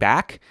going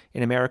back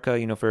in America,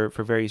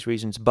 for various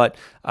reasons. But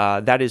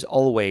that is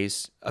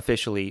always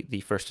officially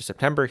the 1st of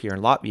September here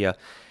in Latvia.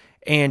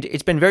 And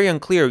it's been very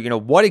unclear,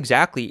 what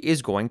exactly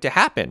is going to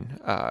happen.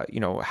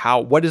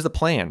 What is the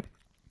plan?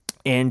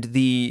 And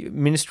the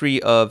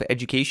Ministry of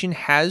Education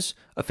has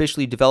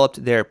officially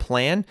developed their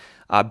plan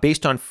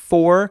based on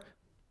four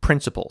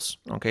principles.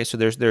 Okay, so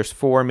there's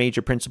four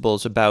major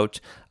principles about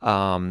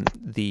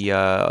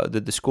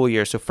the school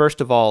year. So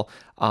first of all,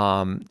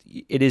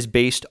 it is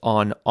based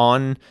on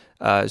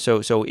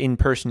so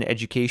in-person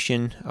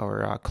education,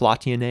 or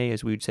klātienē,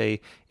 as we would say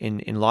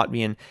in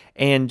Latvian.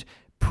 And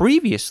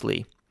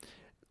previously,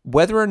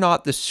 whether or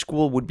not the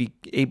school would be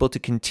able to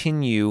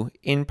continue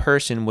in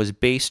person was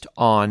based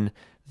on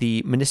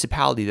the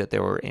municipality that they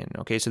were in.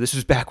 Okay, so this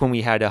was back when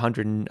we had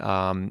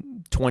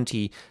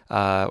 120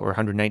 or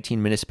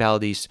 119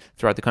 municipalities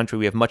throughout the country.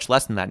 We have much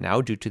less than that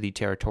now due to the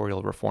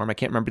territorial reform. I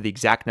can't remember the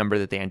exact number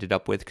that they ended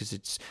up with because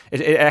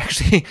it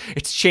actually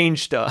it's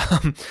changed,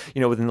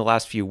 within the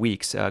last few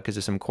weeks because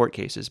of some court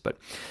cases, but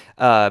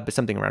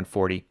something around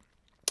 40.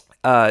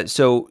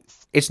 So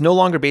it's no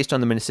longer based on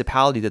the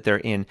municipality that they're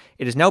in.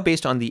 It is now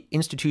based on the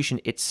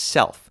institution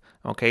itself.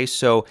 Okay,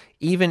 so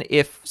even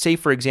if, say,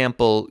 for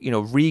example,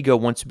 Riga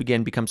once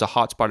again becomes a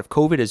hotspot of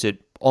COVID, as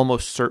it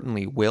almost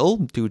certainly will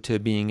due to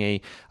being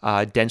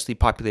a densely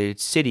populated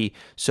city.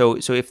 So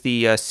if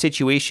the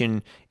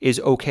situation is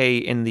okay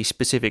in the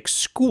specific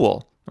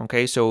school,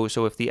 okay, so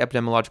if the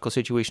epidemiological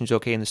situation is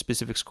okay in the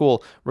specific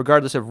school,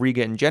 regardless of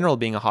Riga in general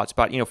being a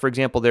hotspot, for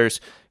example,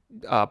 there's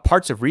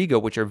parts of Riga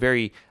which are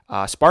very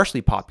sparsely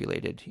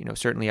populated,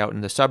 certainly out in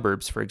the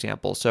suburbs, for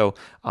example. So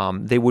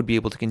they would be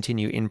able to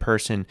continue in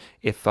person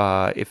if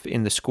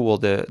in the school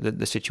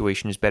the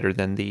situation is better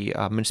than the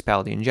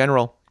municipality in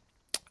general.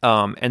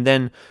 And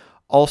then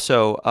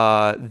also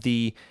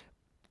the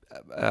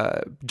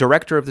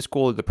director of the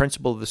school, or the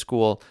principal of the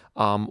school,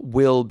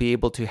 will be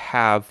able to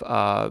have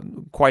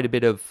quite a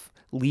bit of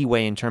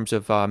leeway in terms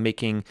of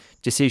making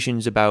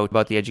decisions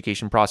about the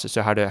education process.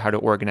 So how to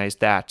organize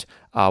that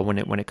when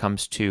it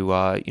comes to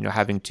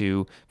having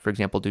to, for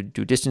example,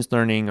 do distance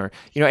learning, or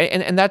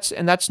and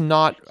that's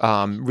not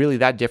really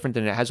that different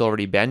than it has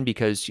already been,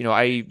 because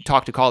I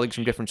talk to colleagues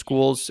from different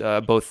schools,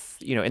 both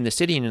in the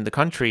city and in the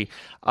country.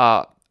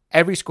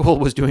 Every school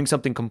was doing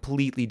something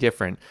completely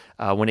different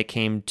when it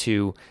came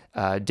to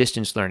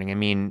distance learning. I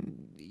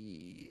mean,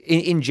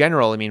 in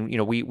general,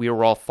 we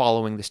were all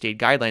following the state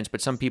guidelines,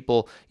 but some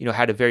people,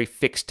 had a very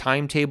fixed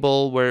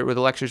timetable where the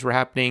lectures were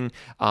happening.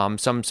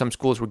 Some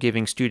schools were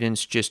giving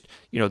students just,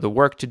 the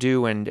work to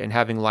do and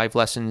having live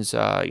lessons,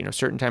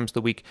 certain times of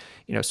the week.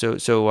 So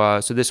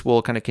this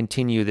will kind of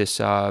continue this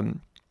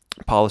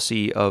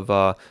policy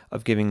of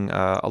giving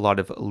a lot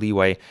of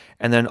leeway.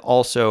 And then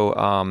also,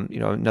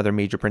 another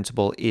major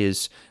principle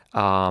is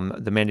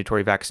the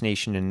mandatory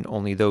vaccination, and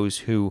only those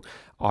who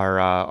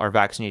are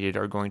vaccinated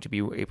are going to be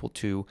able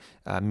to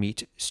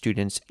meet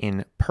students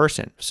in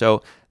person.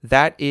 So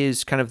that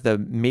is kind of the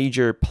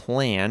major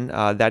plan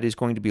that is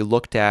going to be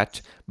looked at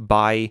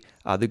by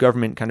the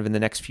government kind of in the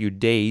next few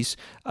days.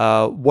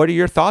 What are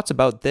your thoughts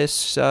about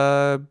this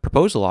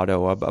proposal,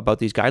 Otto, about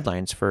these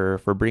guidelines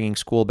for bringing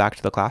school back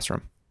to the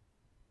classroom?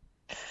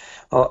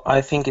 Well,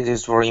 I think it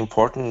is very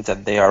important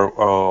that they are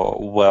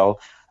well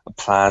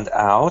planned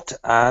out,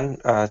 and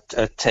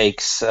it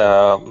takes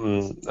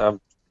in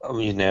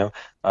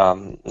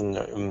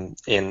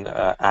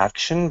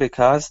action,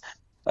 because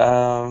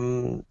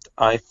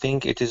I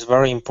think it is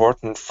very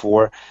important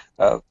for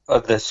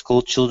the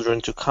school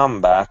children to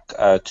come back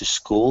to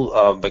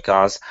school,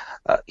 because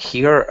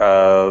here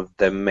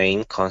the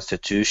main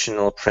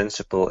constitutional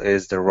principle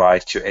is the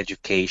right to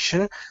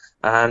education.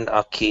 And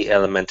a key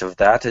element of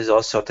that is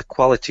also the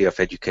quality of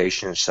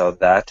education. So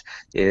that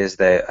is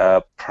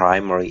the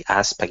primary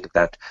aspect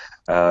that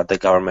the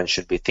government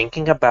should be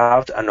thinking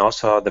about, and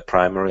also the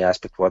primary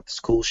aspect what the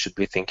schools should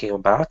be thinking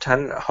about,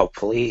 and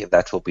hopefully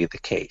that will be the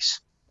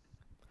case.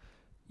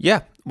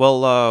 Yeah,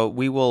 well,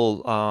 we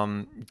will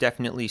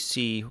definitely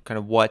see kind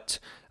of what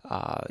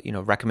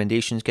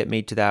recommendations get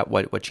made to that,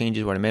 what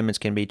changes, what amendments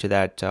can be made to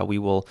that. We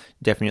will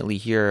definitely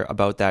hear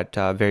about that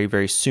very,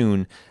 very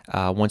soon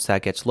once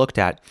that gets looked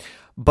at.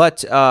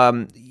 But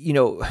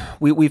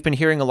we've been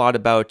hearing a lot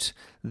about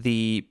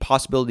the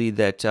possibility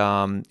that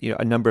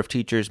a number of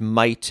teachers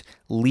might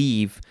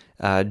leave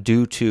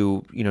due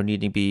to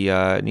needing to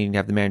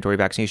have the mandatory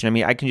vaccination. I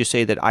mean, I can just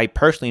say that I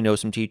personally know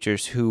some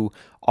teachers who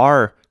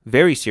are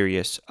very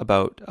serious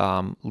about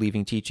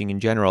leaving teaching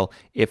in general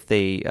if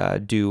they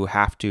do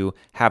have to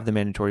have the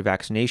mandatory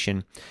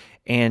vaccination.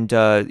 And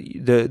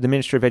the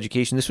Minister of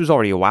Education, this was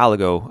already a while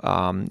ago,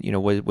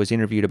 was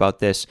interviewed about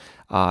this.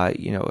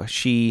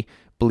 She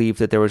believed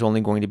that there was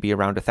only going to be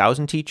around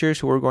 1,000 teachers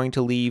who were going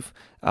to leave,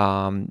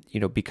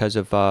 because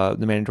of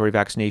the mandatory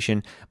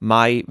vaccination.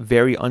 My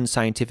very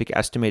unscientific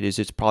estimate is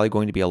it's probably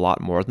going to be a lot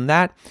more than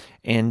that,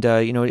 and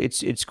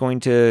it's going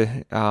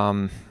to,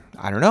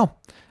 I don't know.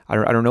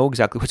 I don't know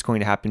exactly what's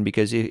going to happen,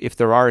 because if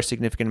there are a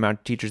significant amount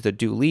of teachers that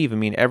do leave, I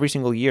mean, every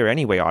single year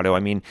anyway, Otto, I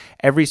mean,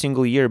 every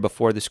single year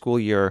before the school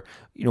year,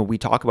 we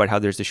talk about how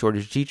there's a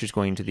shortage of teachers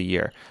going into the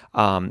year.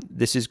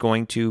 This is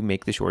going to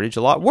make the shortage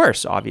a lot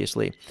worse,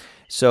 obviously.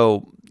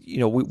 So,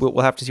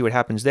 we'll have to see what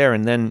happens there.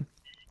 And then,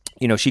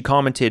 she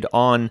commented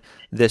on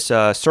this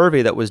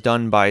survey that was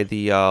done by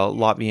the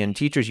Latvian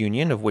Teachers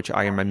Union, of which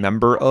I am a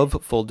member of,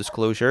 full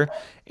disclosure.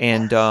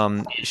 And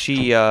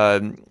she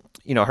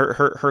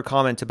her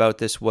comment about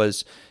this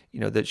was,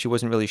 that she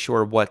wasn't really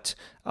sure what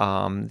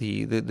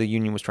the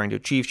union was trying to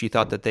achieve. She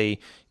thought that they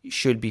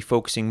should be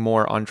focusing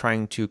more on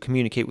trying to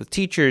communicate with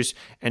teachers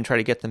and try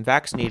to get them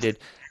vaccinated.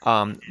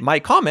 My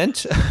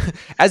comment,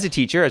 as a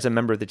teacher, as a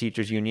member of the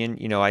teachers union,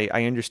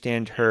 I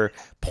understand her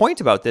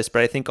point about this,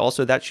 but I think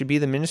also that should be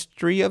the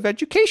Ministry of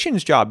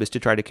Education's job, is to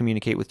try to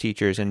communicate with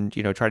teachers and,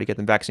 try to get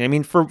them vaccinated. I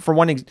mean, for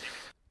one,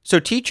 so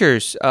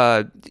teachers,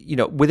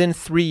 within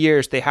 3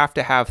 years, they have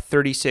to have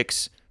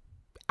 36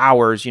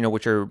 hours,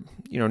 which are,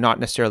 not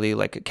necessarily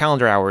like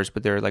calendar hours,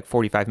 but they're like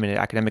 45-minute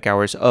academic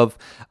hours of,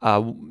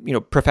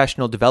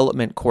 professional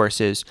development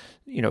courses,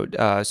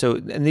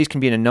 and these can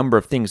be in a number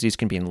of things. These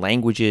can be in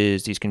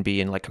languages, these can be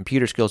in like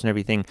computer skills and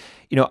everything.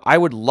 I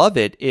would love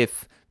it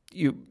if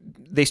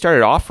they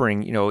started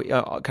offering,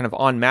 kind of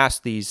en masse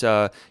these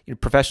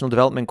professional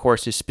development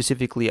courses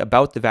specifically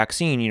about the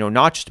vaccine,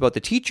 not just about the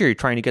teacher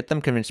trying to get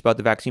them convinced about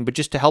the vaccine, but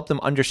just to help them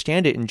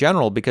understand it in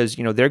general, because,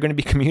 they're going to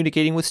be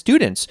communicating with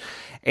students.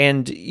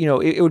 And,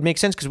 it would make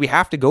sense, because we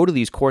have to go to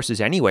these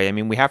courses anyway. I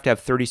mean, we have to have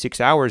 36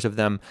 hours of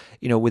them,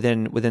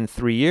 within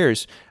 3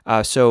 years.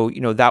 So,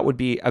 that would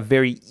be a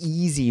very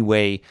easy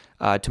way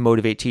to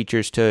motivate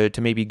teachers to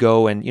maybe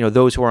go, and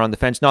those who are on the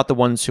fence, not the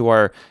ones who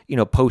are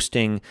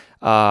posting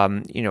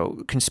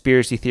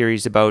conspiracy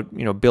theories about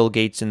Bill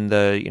Gates in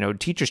the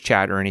teachers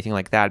chat or anything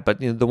like that, but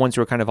the ones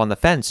who are kind of on the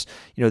fence,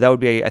 that would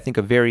be, I think,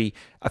 a very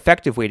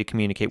effective way to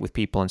communicate with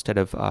people, instead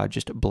of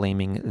just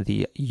blaming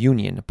the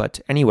union. But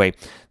anyway,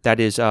 that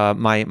is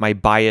my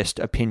biased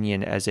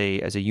opinion as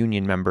a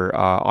union member.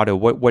 Otto,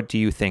 what do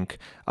you think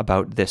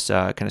about this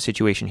kind of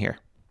situation here?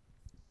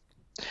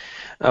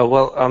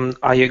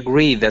 I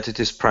agree that it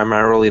is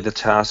primarily the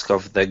task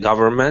of the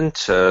government,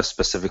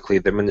 specifically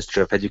the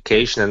Ministry of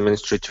Education and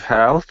Ministry of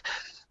Health,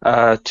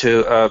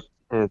 to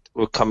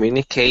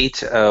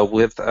communicate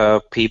with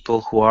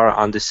people who are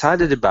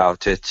undecided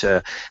about it,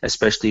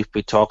 especially if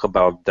we talk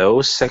about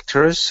those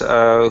sectors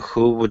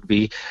who would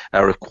be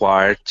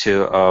required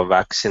to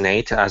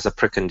vaccinate as a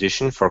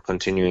precondition for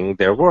continuing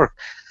their work.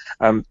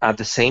 At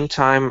the same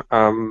time,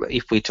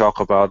 if we talk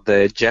about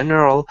the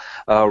general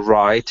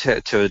right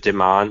to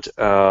demand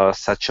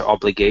such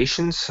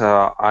obligations,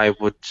 I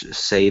would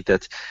say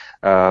that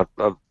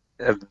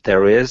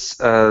there is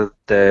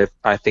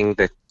I think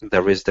that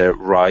there is the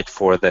right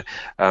for the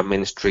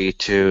ministry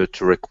to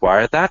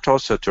require that,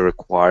 also to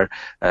require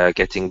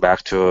getting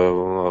back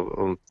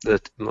to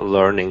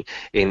learning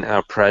in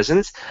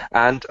presence.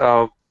 And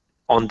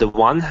on the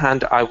one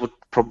hand, I would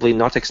probably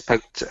not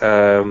expect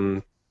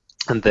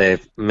the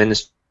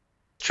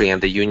ministry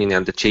and the union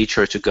and the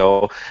teacher to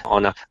go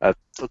on a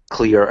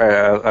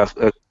clear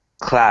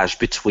clash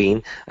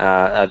between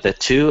the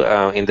two,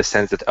 in the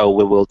sense that,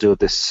 we will do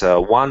this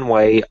one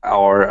way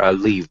or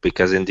leave,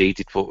 because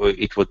indeed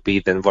it would be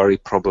then very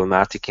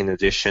problematic, in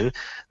addition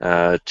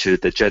to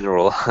the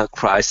general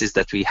crisis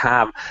that we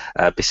have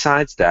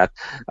besides that.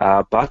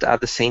 But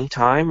at the same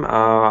time,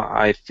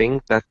 I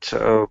think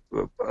that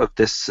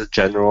this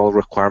general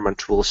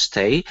requirement will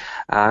stay,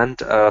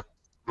 and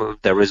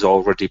there is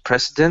already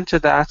precedent to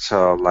that,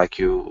 like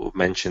you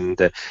mentioned,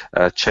 the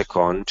check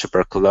on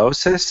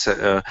tuberculosis.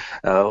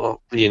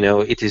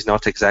 It is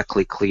not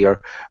exactly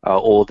clear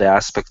all the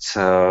aspects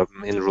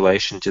in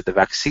relation to the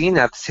vaccine.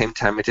 At the same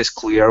time, it is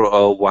clear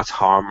what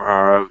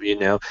harm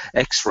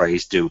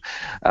X-rays do,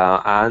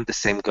 and the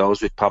same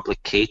goes with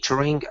public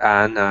catering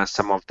and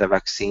some of the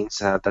vaccines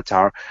that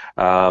are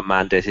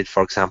mandated,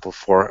 for example,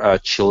 for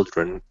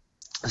children.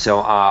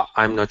 So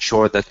I'm not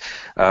sure that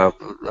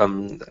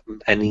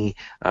any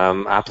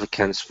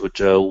applicants would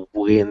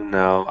win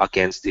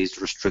against these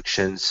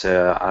restrictions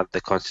at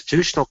the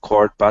Constitutional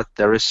Court, but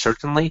there is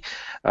certainly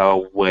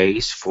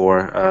ways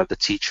for the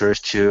teachers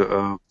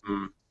to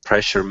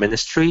pressure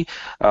ministry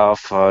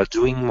of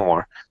doing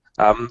more.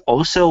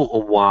 Also,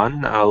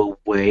 one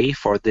way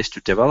for this to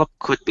develop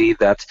could be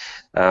that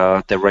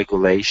the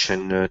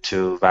regulation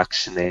to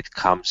vaccinate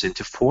comes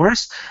into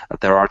force.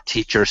 There are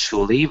teachers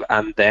who leave,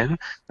 and then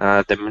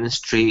the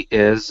ministry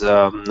is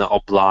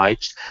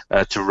obliged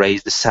to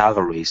raise the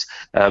salaries.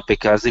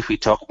 Because if we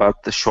talk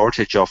about the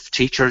shortage of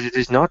teachers, it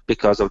is not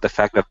because of the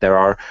fact that there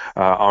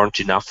aren't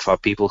enough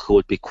people who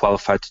would be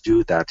qualified to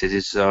do that. It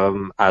is,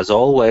 as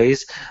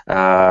always,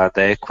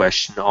 the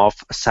question of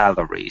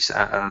salaries.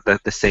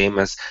 The same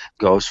as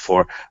goes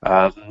for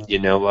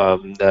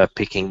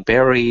picking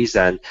berries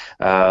and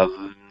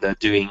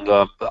doing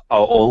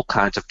all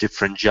kinds of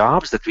different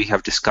jobs that we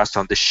have discussed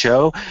on the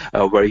show,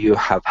 where you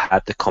have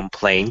had the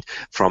complaint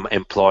from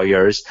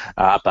employers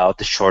about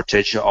the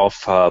shortage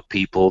of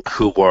people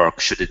who work,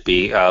 should it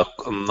be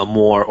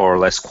more or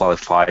less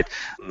qualified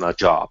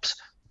jobs.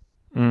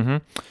 Mm-hmm.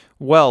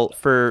 Well,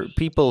 for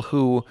people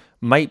who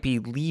might be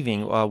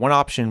leaving, one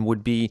option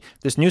would be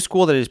this new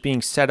school that is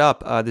being set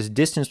up, this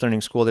distance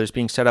learning school that is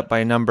being set up by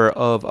a number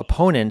of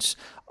opponents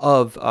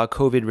of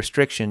COVID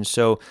restrictions.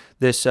 So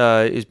this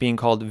is being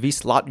called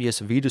Vis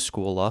Latvijas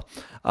Vidusskola.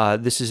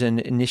 This is an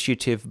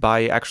initiative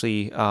by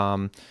actually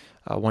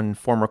one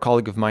former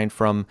colleague of mine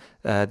from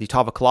the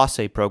Tava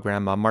Klasse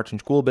program, Martin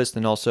Skulbis,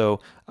 and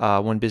also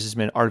one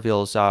businessman,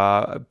 Arvils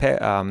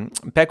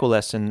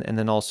Pekules, and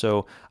then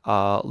also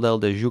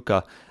Lelde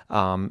Juka.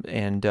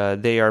 And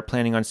they are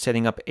planning on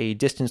setting up a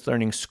distance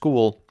learning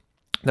school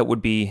that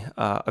would be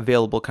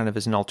available kind of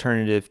as an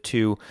alternative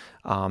to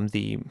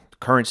the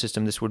current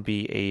system. This would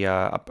be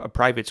a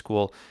private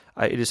school.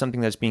 It is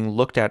something that's being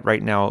looked at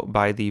right now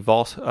by the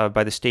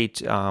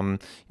state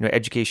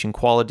education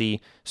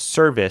quality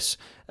service,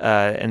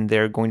 and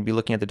they're going to be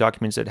looking at the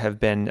documents that have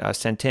been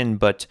sent in.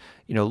 But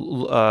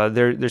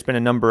there's been a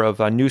number of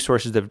news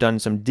sources that have done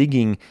some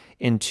digging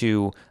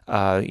into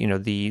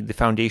the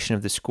foundation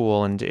of the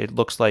school, and it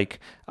looks like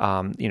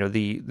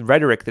the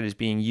rhetoric that is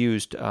being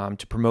used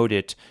to promote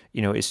it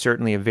is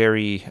certainly a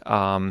very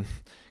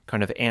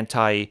kind of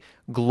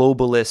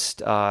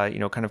anti-globalist,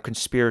 kind of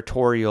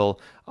conspiratorial,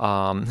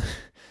 a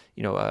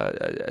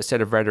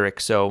set of rhetoric.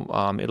 So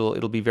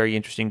it'll be very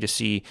interesting to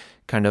see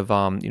kind of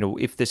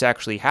if this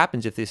actually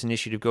happens, if this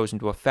initiative goes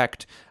into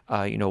effect,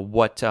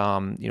 what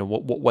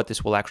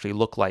this will actually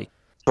look like.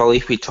 Well,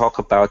 if we talk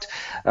about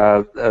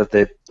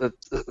the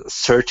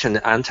certain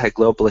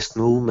anti-globalist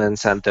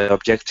movements and the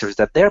objectives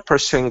that they're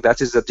pursuing, that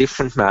is a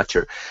different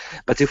matter.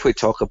 But if we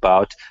talk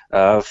about,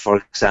 for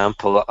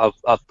example,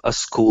 a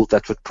school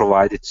that would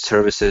provide its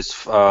services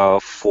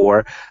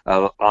for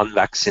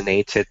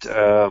unvaccinated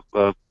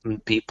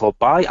people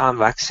by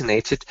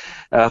unvaccinated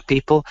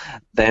people,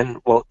 then,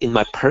 well, in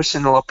my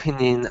personal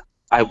opinion,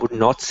 I would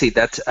not see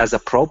that as a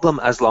problem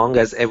as long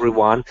as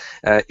everyone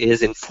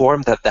is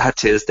informed that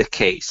that is the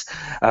case.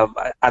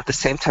 At the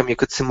same time, you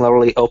could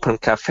similarly open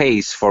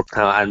cafes for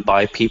and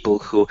by people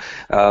who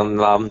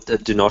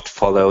do not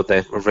follow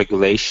the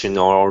regulation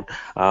or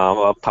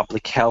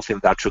public health in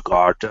that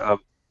regard.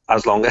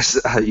 As long as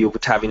you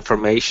would have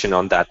information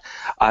on that.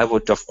 I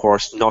would, of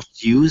course, not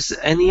use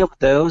any of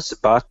those,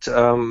 but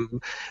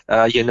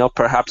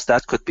perhaps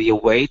that could be a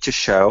way to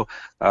show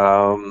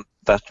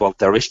that, well,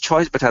 there is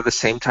choice, but at the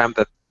same time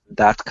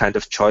that kind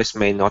of choice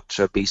may not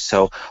be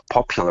so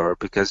popular,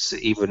 because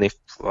even if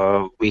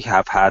we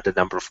have had a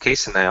number of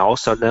cases, and I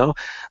also know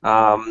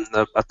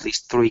at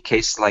least 3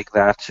 cases like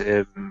that,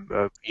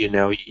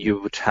 you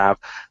would have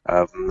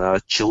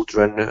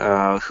children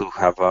who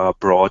have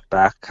brought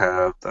back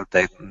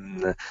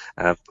the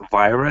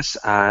virus,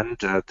 and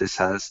this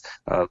has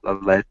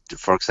led,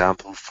 for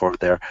example, for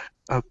their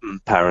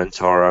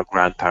parents or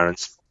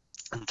grandparents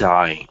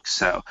dying.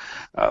 So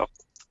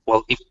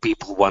well, if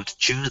people want to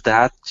choose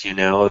that,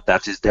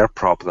 that is their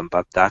problem,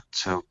 but that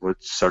would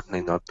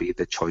certainly not be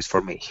the choice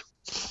for me.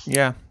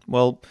 Yeah,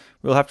 well,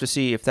 we'll have to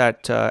see if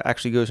that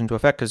actually goes into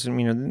effect, because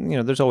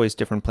there's always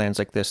different plans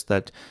like this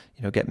that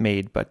get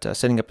made, but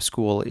setting up a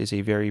school is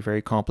a very,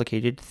 very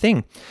complicated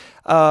thing.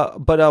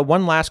 But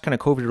one last kind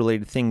of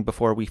COVID-related thing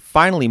before we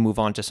finally move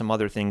on to some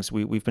other things.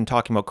 We've been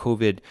talking about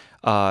COVID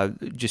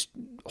just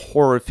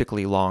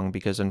horrifically long,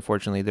 because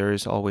unfortunately there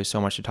is always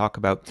so much to talk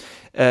about.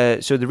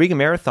 So the Riga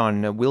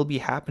Marathon will be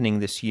happening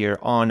this year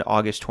on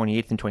August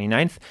 28th and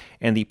 29th,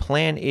 and the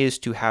plan is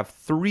to have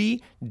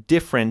 3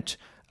 different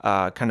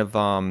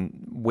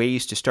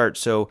ways to start.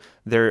 So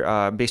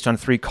they're based on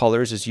 3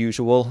 colors as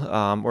usual,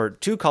 or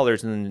 2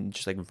 colors and then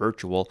just like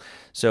virtual.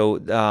 So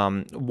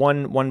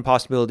one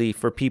possibility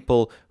for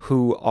people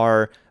who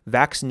are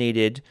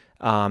vaccinated,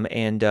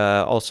 and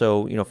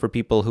also for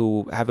people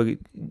who have a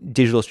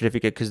digital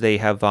certificate because they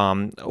have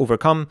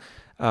overcome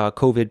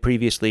COVID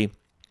previously.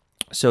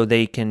 So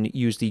they can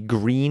use the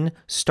green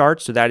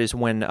start. So that is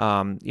when,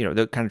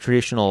 the kind of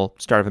traditional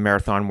start of a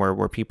marathon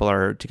where people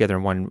are together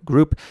in one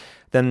group.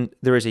 Then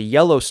there is a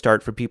yellow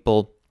start for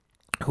people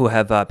who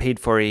have paid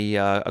for a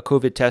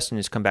COVID test and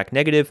has come back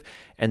negative,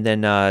 and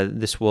then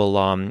this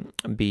will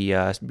be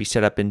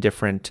set up in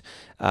different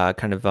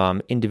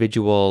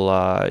individual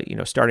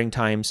starting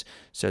times,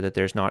 so that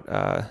there's not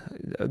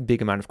a big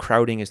amount of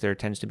crowding as there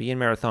tends to be in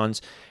marathons.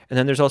 And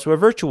then there's also a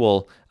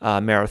virtual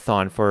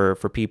marathon for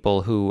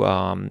people who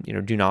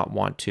do not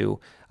want to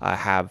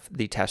have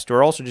the test,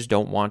 or also just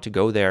don't want to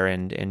go there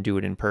and do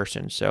it in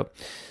person. So.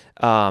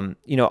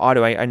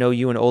 Otto, I know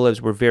you and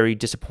Olivs were very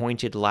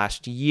disappointed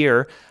last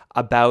year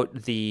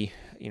about the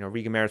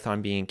Riga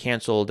Marathon being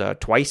canceled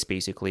twice,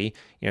 basically.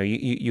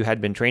 You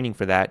had been training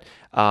for that.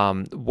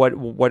 What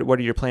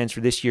are your plans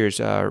for this year's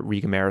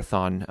Riga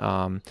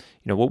Marathon?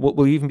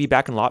 Will you even be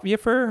back in Latvia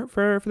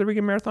for the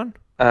Riga Marathon?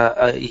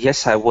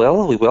 Yes, I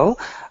will. We will,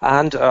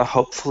 and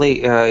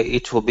hopefully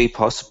it will be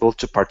possible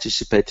to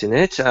participate in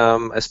it,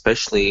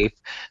 especially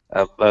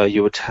if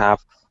you would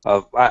have.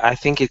 I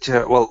think it.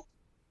 Well,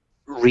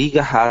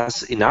 Riga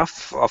has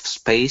enough of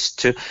space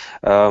to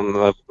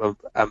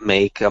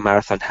make a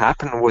marathon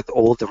happen with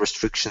all the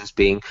restrictions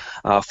being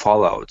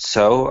followed.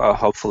 So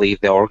hopefully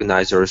the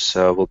organizers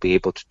will be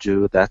able to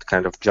do that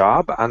kind of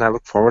job, and I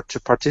look forward to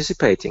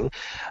participating,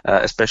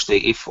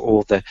 especially if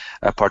all the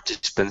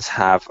participants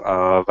have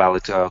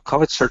valid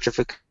COVID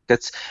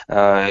certificates.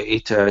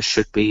 It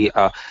should be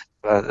a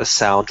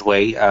sound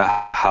way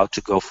how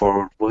to go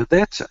forward with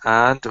it,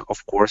 and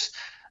of course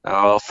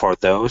for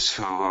those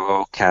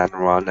who can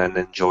run and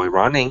enjoy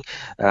running,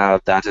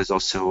 that is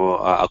also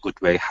a good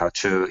way how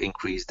to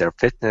increase their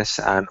fitness,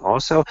 and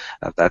also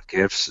that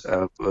gives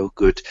a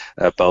good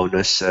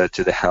bonus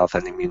to the health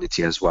and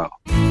immunity as well.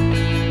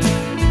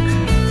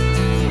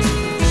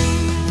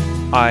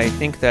 I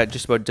think that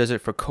just about does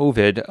it for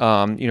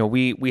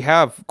COVID. We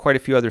have quite a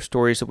few other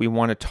stories that we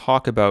want to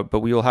talk about,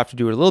 but we will have to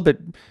do it a little bit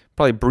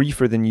probably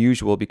briefer than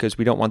usual because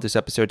we don't want this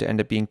episode to end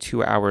up being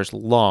 2 hours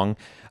long.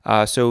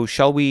 So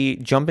shall we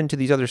jump into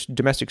these other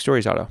domestic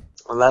stories, Otto?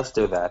 Let's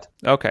do that.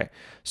 Okay.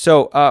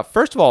 So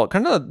first of all,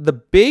 kind of the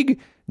big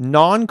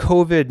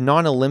non-COVID,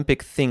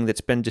 non-Olympic thing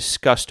that's been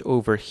discussed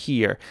over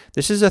here.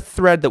 This is a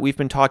thread that we've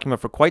been talking about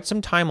for quite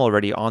some time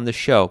already on the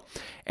show.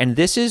 And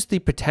this is the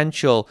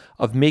potential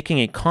of making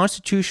a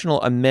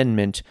constitutional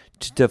amendment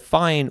to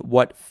define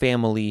what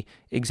family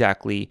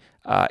exactly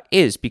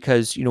is.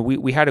 Because,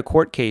 we had a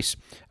court case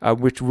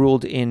which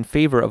ruled in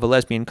favor of a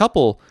lesbian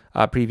couple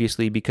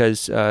previously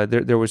because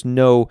there was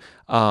no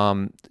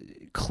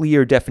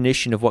clear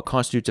definition of what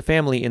constitutes a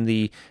family in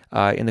the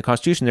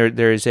Constitution.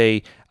 There is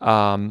a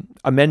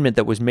amendment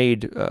that was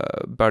made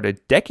about a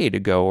decade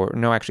ago, or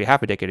no, actually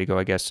half a decade ago,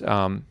 I guess,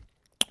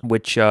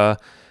 which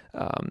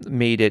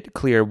made it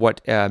clear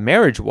what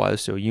marriage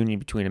was, so a union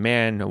between a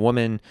man and a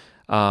woman.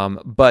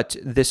 But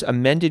this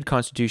amended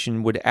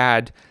Constitution would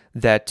add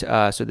that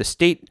so the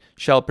state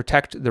shall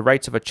protect the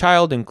rights of a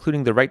child,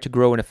 including the right to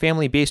grow in a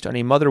family based on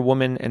a mother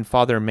woman and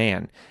father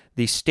man.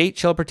 The state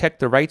shall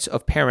protect the rights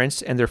of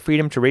parents and their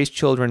freedom to raise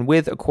children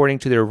according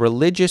to their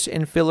religious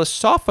and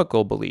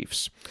philosophical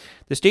beliefs.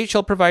 The state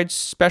shall provide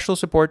special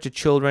support to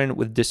children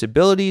with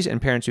disabilities and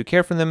parents who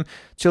care for them,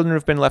 children who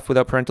have been left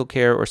without parental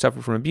care or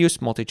suffer from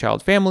abuse,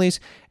 multi-child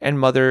families, and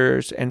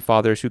mothers and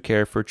fathers who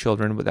care for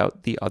children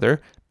without the other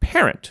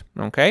parent.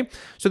 Okay,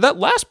 so that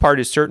last part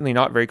is certainly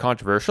not very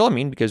controversial. I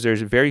mean, because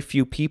there's very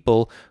few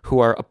people who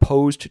are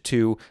opposed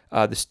to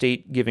the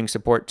state giving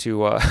support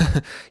to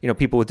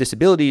people with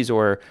disabilities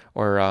or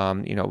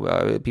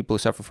people who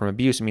suffer from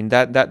abuse. I mean,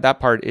 that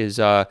part is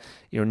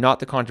not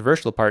the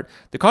controversial part.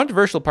 The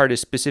controversial part is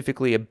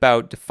specifically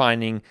about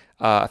defining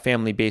a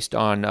family based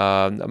on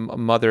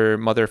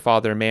mother,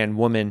 father, man,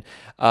 woman.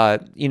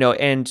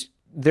 And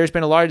there's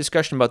been a lot of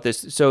discussion about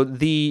this. So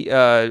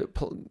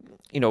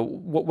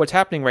what's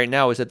happening right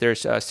now is that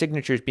there's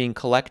signatures being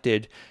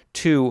collected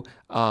to,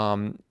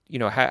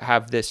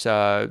 have this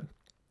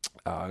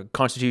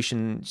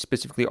Constitution,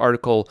 specifically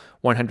Article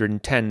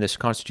 110, this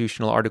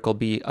constitutional article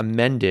be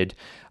amended.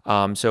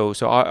 So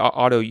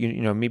Otto,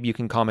 maybe you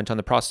can comment on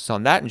the process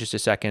on that in just a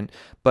second.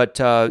 But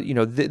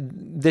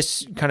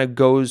this kind of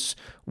goes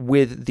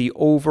with the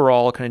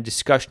overall kind of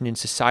discussion in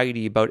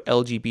society about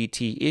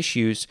LGBT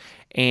issues,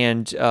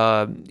 and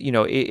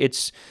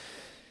it's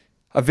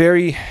a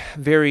very,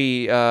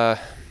 very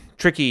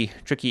tricky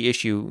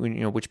issue,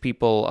 which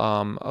people,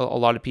 a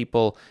lot of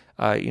people,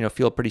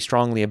 feel pretty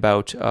strongly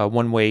about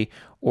one way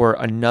or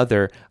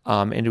another,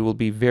 and it will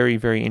be very,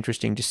 very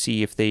interesting to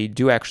see if they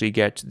do actually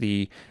get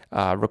the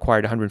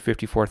required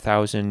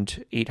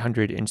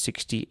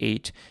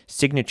 154,868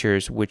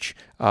 signatures, which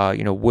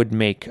would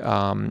make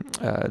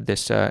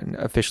this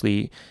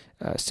officially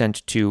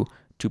sent to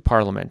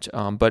Parliament.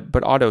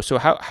 But Otto, so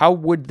how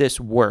would this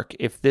work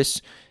if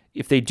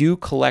they do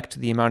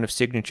collect the amount of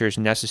signatures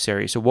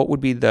necessary? So what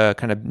would be the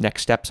kind of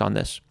next steps on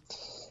this?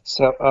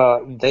 So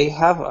they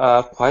have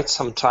quite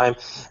some time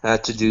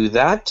to do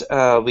that.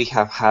 We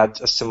have had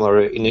similar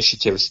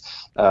initiatives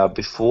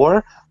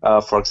before,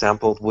 for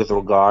example, with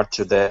regard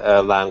to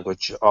the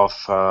language of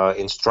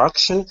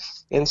instruction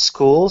in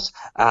schools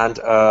and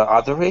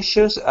other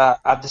issues.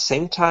 At the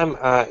same time,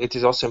 it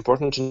is also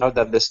important to note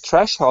that this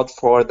threshold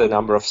for the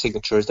number of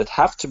signatures that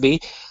have to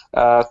be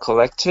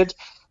collected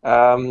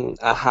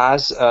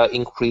has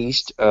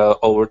increased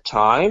over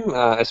time,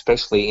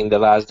 especially in the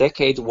last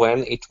decade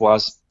when it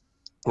was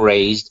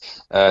raised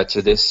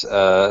to this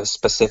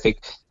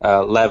specific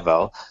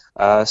level.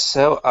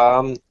 So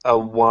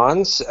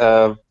once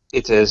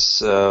it is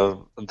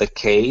the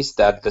case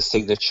that the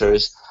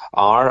signatures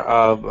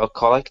are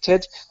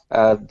collected,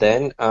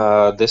 then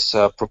this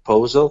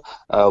proposal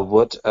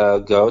would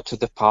go to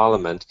the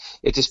parliament.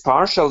 It is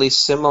partially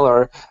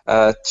similar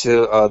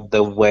to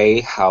the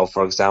way how,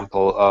 for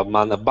example,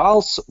 Mana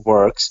Balz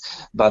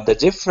works, but the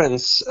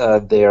difference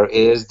there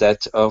is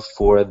that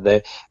for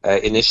the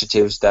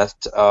initiatives that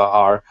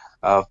are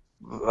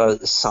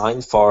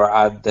signed for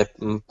at the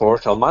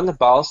portal Mana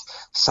Balz,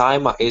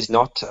 Saima is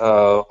not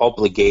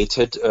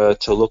obligated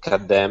to look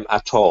at them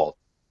at all.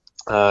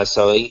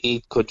 So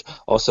it could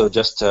also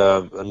just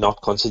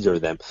not consider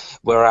them.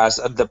 Whereas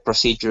the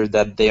procedure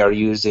that they are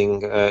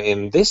using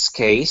in this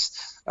case,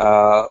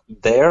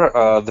 there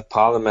the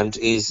parliament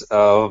is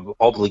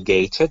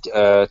obligated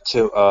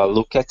to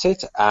look at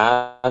it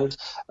and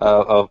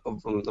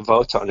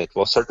vote on it.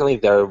 Well, certainly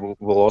there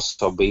will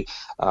also be,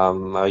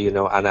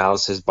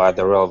 analysis by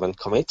the relevant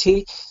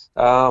committee.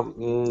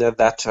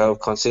 That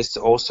consists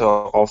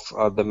also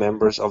of the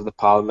members of the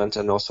parliament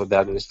and also the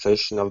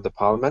administration of the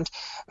parliament,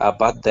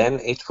 but then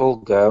it will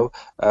go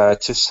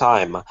to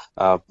Saima.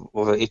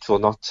 It will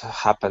not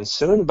happen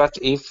soon, but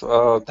if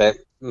the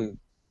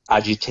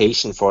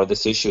agitation for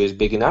this issue is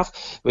big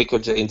enough, we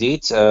could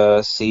indeed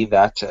see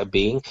that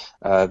being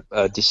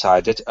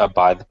decided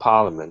by the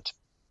parliament.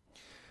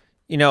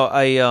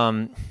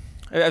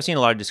 I've seen a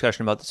lot of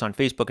discussion about this on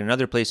Facebook and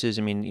other places.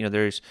 I mean,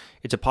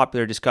 it's a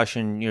popular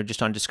discussion,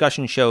 just on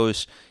discussion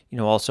shows,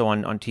 also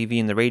on TV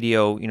and the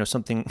radio,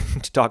 something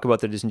to talk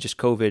about that isn't just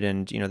COVID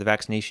and, the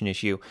vaccination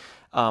issue.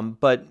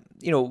 But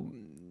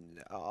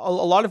a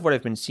lot of what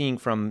I've been seeing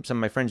from some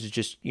of my friends is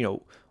just,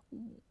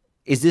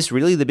 is this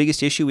really the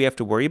biggest issue we have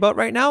to worry about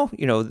right now?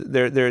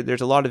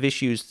 There's a lot of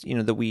issues,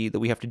 that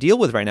we have to deal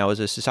with right now as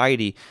a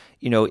society.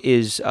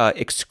 Is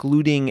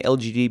excluding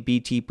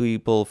LGBT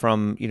people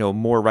from,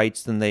 more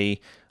rights than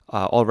they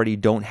already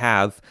don't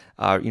have,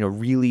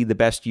 really the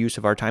best use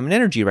of our time and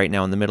energy right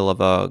now in the middle of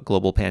a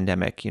global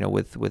pandemic,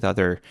 with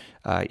other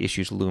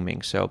issues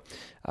looming. So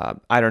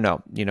I don't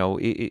know.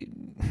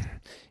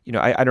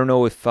 I don't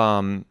know if.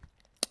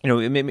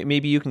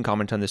 Maybe you can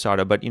comment on this,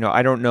 Otto, but,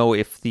 I don't know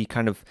if the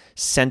kind of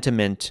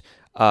sentiment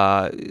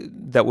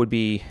that would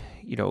be,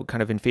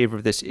 kind of in favor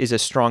of this is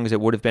as strong as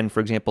it would have been, for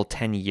example,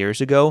 10 years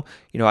ago.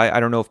 I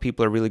don't know if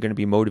people are really going to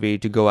be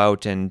motivated to go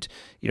out and,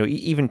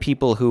 even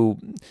people who,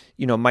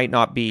 might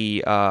not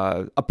be,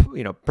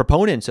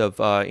 proponents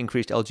of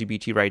increased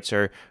LGBT rights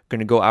are going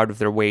to go out of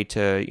their way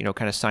to,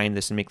 kind of sign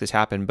this and make this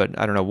happen. But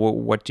I don't know,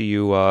 what do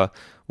you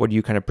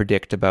kind of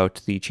predict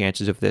about the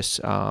chances of this,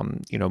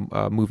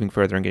 moving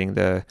further and getting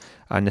the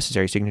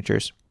necessary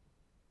signatures?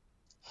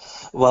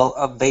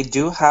 Well, they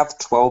do have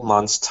 12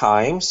 months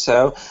time,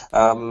 so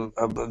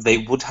they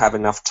would have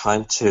enough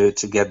time to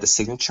get the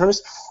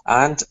signatures.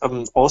 And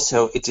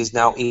also, it is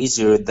now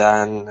easier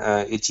than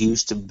it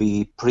used to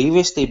be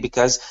previously,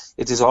 because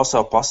it is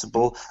also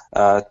possible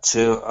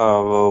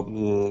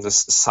to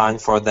sign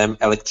for them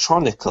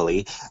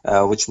electronically,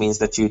 which means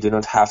that you do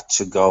not have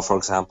to go, for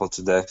example,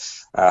 to the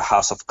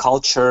House of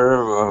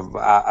Culture,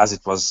 as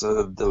it was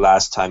the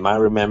last time I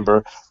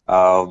remember.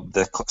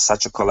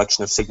 Such a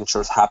collection of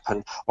signatures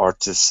happened, or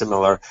to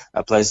similar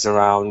places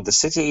around the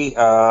city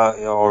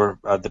or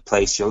the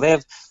place you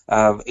live.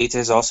 It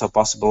is also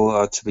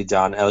possible to be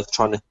done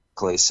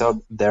electronically.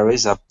 So there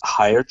is a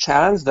higher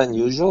chance than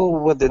usual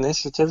with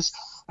initiatives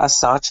as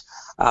such.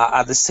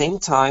 At the same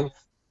time,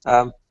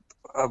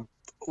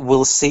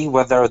 we'll see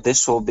whether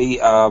this will be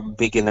a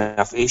big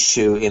enough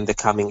issue in the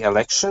coming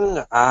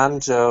election,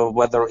 and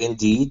whether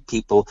indeed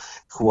people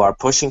who are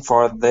pushing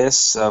for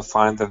this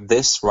find that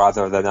this,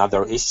 rather than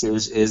other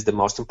issues, is the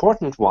most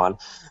important one,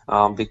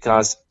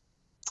 because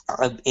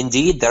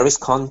indeed there is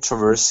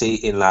controversy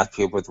in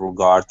Latvia with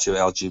regard to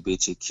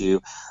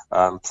LGBTQ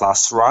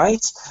plus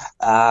rights.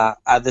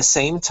 At the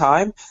same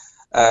time,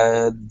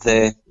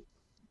 the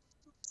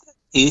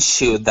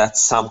issue that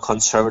some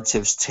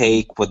conservatives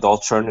take with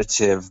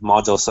alternative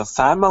models of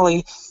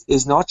family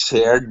is not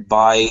shared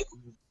by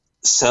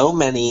so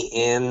many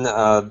in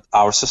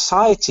our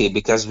society,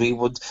 because we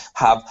would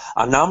have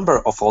a number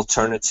of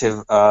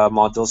alternative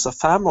models of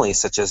family,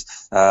 such as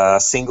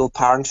single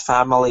parent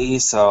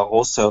families,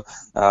 also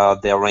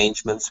the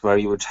arrangements where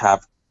you would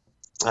have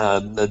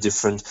the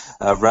different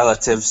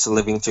relatives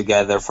living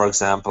together, for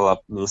example, a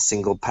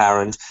single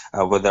parent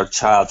with their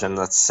child, and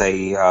let's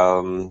say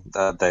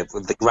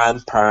the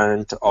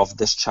grandparent of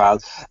this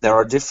child. There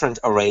are different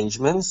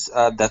arrangements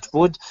that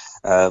would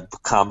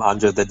come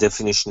under the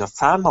definition of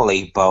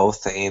family,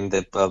 both in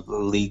the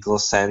legal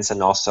sense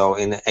and also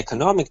in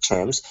economic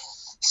terms.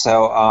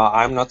 So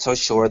I'm not so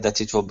sure that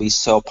it will be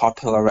so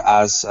popular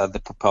as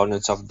the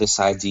proponents of this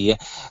idea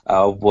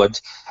would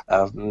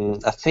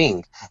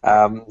think.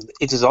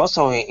 It is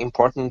also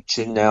important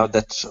to know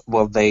that,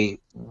 well,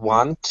 they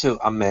want to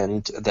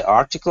amend the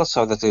article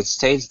so that it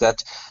states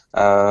that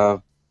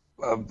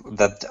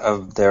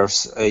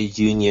there's a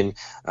union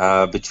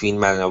between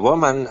man and a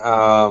woman.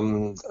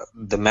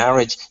 The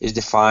marriage is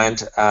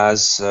defined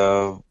as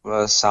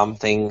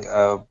something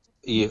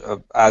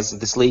as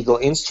this legal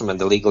instrument,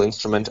 the legal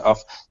instrument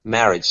of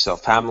marriage, so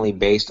family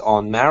based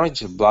on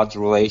marriage, blood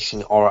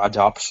relation, or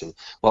adoption.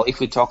 Well, if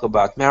we talk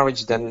about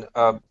marriage, then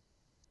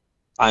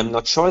I'm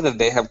not sure that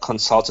they have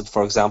consulted,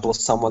 for example,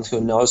 someone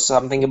who knows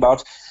something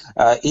about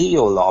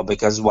EU law,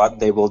 because what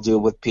they will do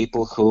with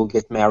people who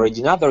get married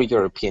in other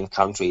European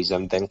countries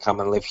and then come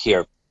and live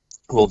here.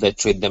 Will they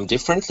treat them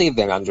differently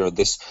than under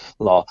this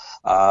law?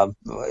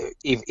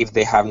 If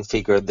they haven't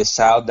figured this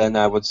out, then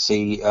I would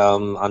see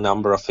a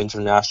number of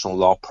international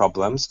law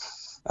problems,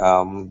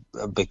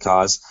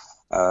 because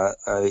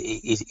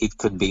it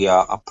could be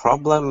a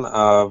problem,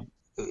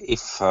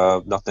 if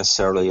not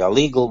necessarily a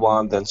legal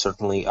one, then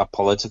certainly a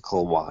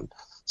political one.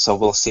 So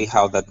we'll see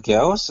how that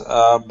goes.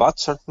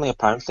 But certainly,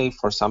 apparently,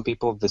 for some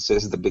people, this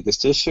is the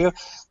biggest issue,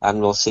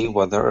 and we'll see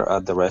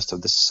whether the rest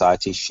of the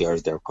society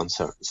shares their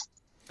concerns.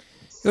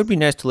 It would be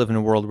nice to live in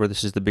a world where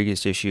this is the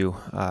biggest issue,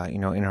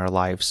 in our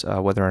lives,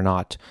 whether or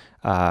not,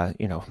 I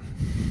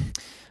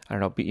don't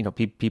know,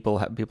 people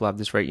have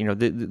this right.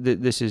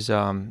 This is,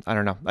 I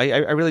don't know.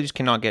 I really just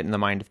cannot get in the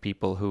mind of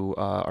people who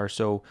are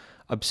so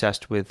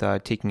obsessed with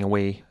taking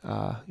away,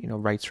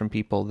 rights from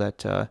people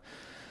that,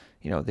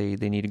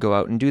 they need to go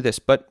out and do this.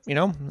 But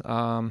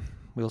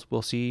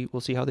we'll see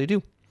how they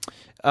do.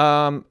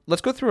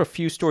 Let's go through a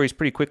few stories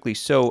pretty quickly.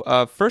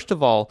 So, first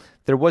of all,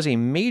 there was a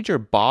major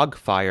bog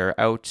fire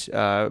out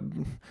kind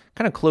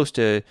of close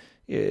to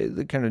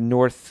the kind of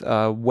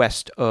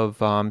northwest of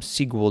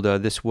Sigulda.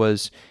 This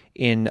was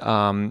in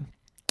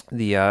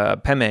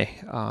the Peme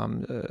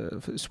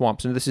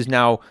swamps, and this is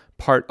now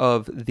part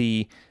of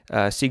the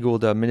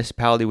Sigulda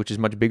municipality, which is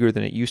much bigger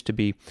than it used to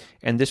be.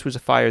 And this was a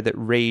fire that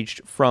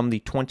raged from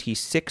the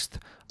 26th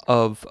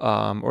of,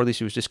 or at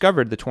least it was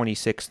discovered the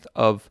 26th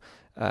of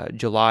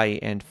July,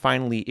 and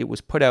finally it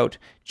was put out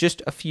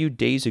just a few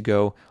days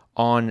ago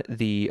on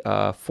the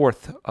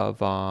 4th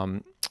of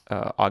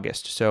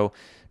August. So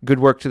good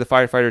work to the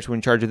firefighters who are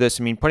in charge of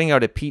this. I mean, putting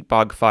out a peat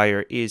bog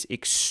fire is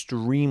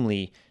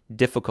extremely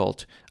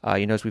difficult.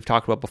 As we've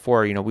talked about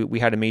before, we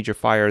had a major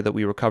fire that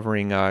we were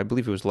covering, I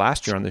believe it was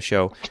last year on the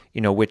show,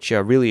 which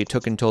really it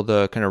took until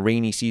the kind of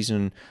rainy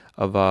season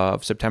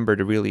of September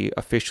to really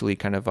officially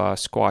kind of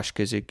squash,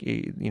 because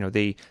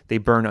they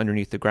burn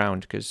underneath the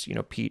ground, because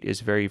peat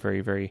is very,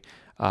 very, very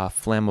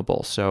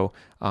flammable. So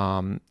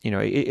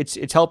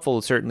it's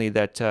helpful certainly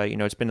that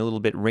it's been a little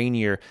bit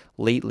rainier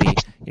lately.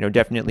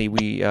 Definitely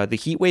the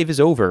heat wave is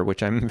over,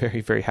 which I'm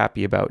very, very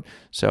happy about.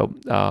 So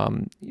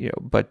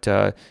but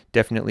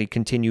definitely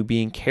continue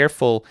being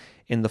careful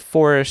in the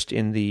forest,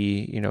 in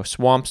the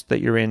swamps that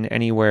you're in,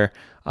 anywhere,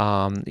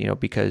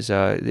 because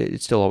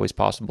it's still always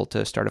possible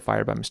to start a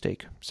fire by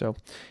mistake. So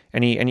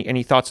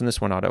any thoughts on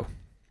this one, Otto?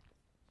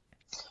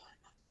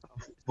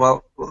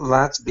 Well,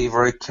 let's be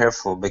very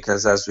careful,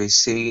 because as we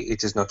see,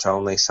 it is not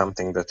only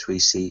something that we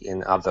see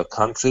in other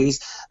countries,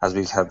 as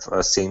we have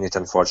seen it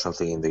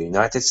unfortunately in the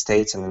United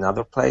States and in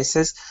other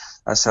places.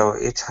 So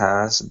it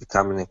has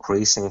become an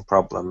increasing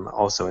problem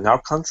also in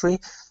our country,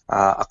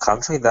 a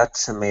country that,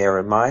 may I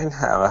remind,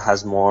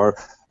 has more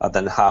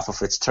than half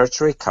of its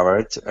territory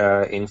covered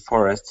in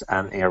forests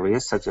and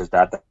areas such as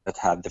that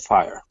had the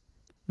fire.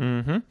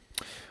 Mm-hmm.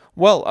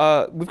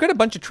 Well, we've got a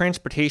bunch of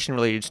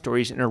transportation-related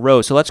stories in a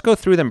row, so let's go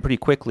through them pretty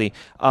quickly.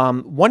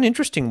 One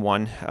interesting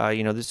one,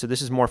 this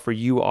is more for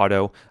you,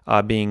 Otto,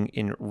 being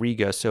in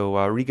Riga.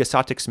 So Riga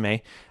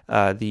Satiksme,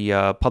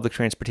 the public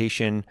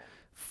transportation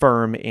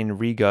firm in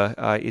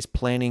Riga, is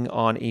planning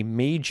on a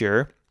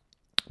major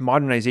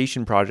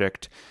modernization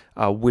project,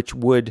 which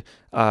would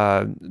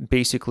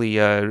basically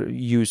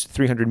use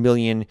 300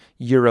 million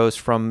euros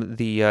from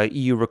the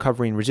EU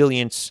Recovery and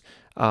Resilience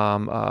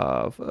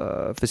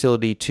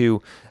facility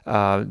to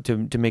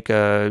make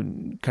a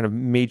kind of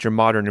major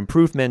modern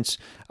improvements,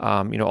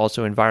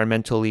 also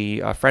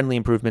environmentally friendly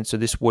improvements. So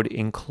this would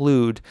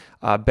include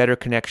better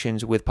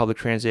connections with public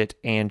transit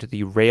and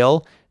the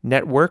rail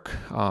network.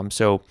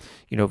 So,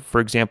 for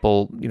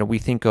example, we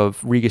think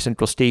of Riga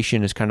Central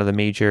Station as kind of the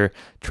major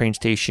train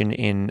station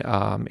in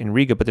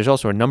Riga, but there's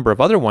also a number of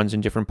other ones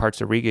in different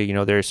parts of Riga.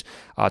 There's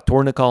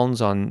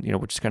Tornikalns on,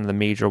 which is kind of the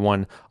major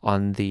one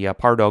on the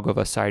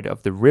Pardogova side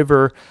of the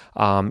river.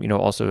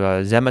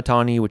 Also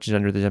Zemetani, which is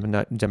under the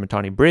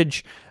Zemetani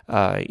Bridge,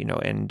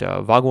 and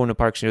Vagona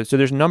Parks. So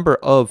there's a number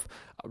of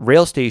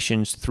rail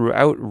stations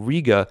throughout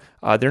Riga.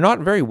 They're not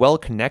very well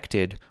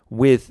connected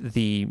with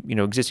the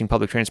existing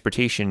public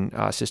transportation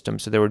system.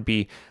 So there would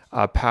be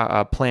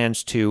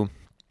plans to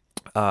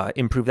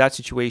improve that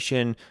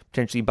situation,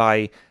 potentially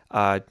by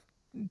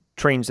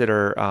trains that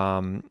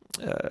are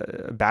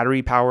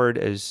battery powered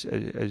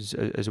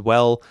as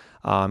well.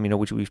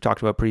 Which we've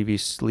talked about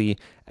previously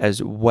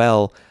as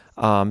well.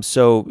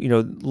 So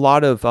a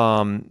lot of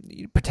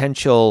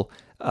potential.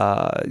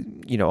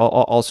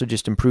 Also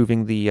just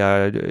improving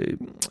the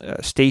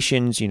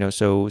stations.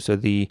 So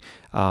the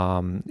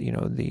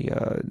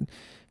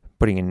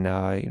putting in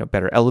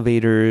better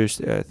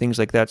elevators, things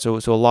like that. So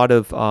a lot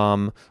of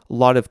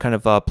kind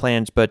of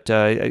plans, but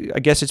I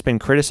guess it's been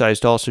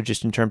criticized also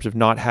just in terms of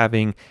not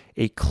having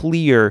a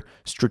clear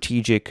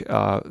strategic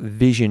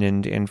vision,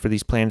 and for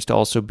these plans to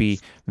also be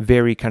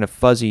very kind of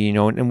fuzzy,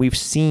 and we've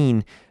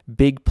seen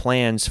big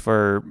plans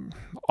for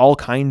all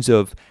kinds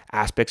of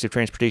aspects of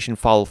transportation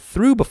fall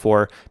through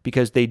before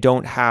because they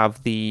don't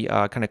have the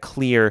kind of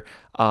clear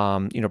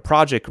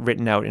project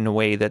written out in a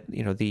way that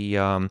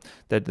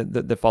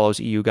that follows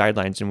EU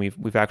guidelines, and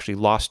we've actually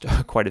lost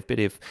quite a bit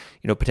of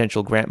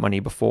potential grant money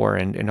before,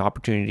 and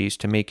opportunities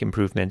to make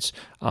improvements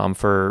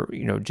for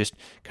just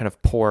kind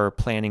of poor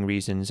planning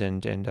reasons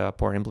and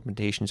poor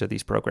implementations of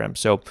these programs.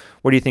 So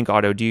what do you think,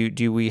 Otto?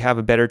 Do we have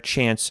a better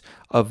chance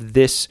of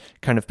this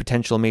kind of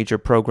potential major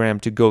program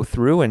to go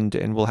through,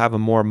 and we'll have a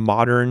more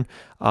modern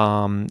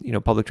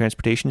public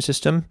transportation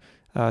system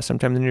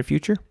sometime in the near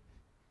future?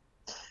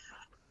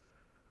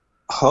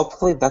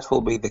 Hopefully that will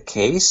be the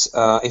case.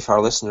 If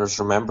our listeners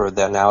remember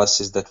the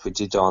analysis that we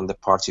did on the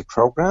party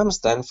programs,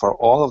 then for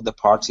all of the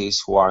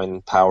parties who are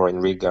in power in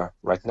Riga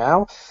right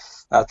now,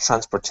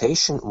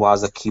 transportation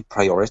was a key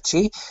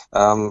priority,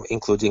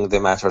 including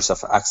the matters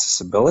of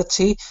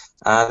accessibility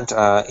and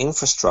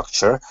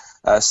infrastructure.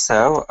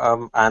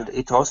 And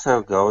it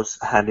also goes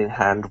hand in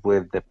hand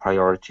with the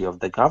priority of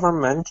the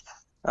government,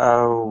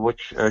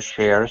 which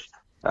shares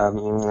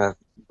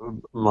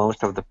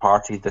most of the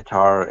parties that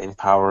are in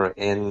power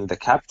in the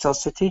capital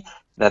city,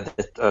 that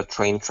the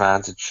train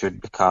transit should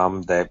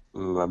become the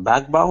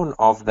backbone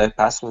of the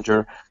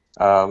passenger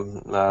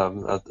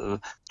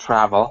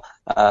travel.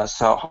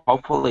 So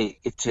hopefully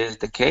it is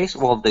the case.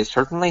 Well, they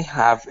certainly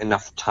have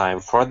enough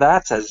time for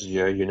that. As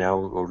you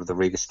know, the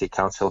Riga City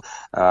Council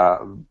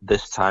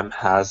this time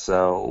has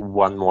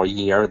 1 more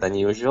year than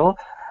usual.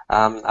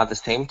 At the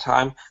same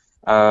time,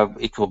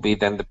 it will be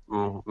then the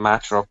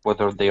matter of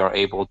whether they are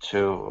able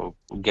to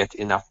get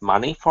enough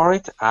money for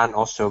it and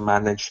also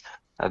manage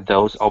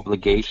those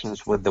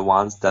obligations with the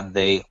ones that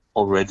they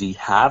already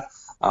have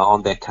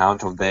on the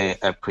account of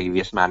the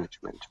previous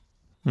management.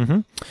 Mm-hmm.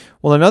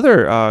 Well,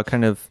 another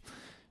kind of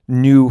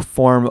new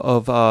form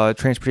of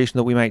transportation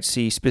that we might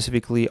see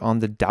specifically on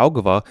the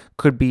Daugava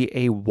could be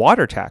a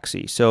water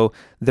taxi. So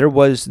there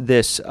was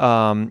this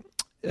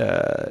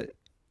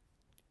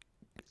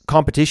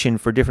competition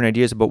for different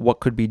ideas about what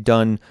could be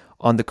done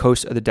on the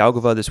coast of the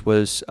Daugava. This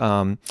was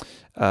an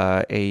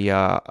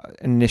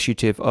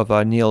initiative of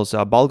Niels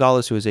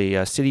Balgalis, who is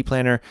a city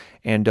planner,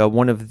 and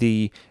one of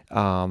the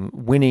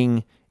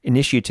winning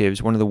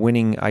initiatives, one of the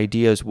winning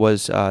ideas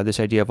was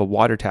this idea of a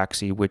water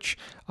taxi, which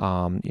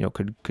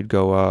could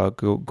go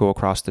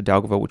across the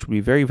Daugava, which would be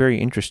very, very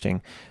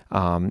interesting.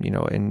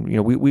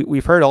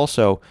 We've heard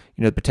also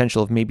the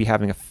potential of maybe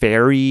having a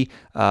ferry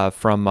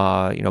from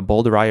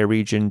Bolderaya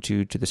region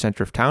to the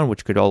center of town,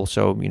 which could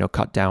also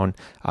cut down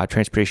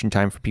transportation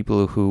time for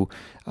people who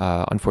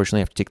unfortunately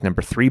have to take the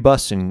number 3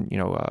 bus and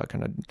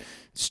kind of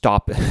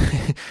stop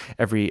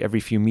every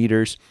few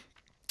meters.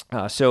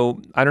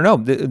 So I don't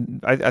know.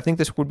 I think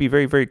this would be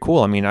very, very cool.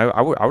 I mean,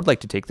 I would like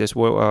to take this.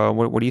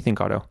 What do you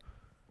think, Otto?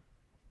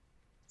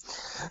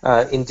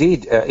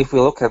 Indeed, if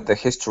we look at the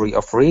history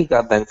of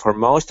Riga, then for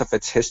most of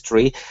its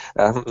history,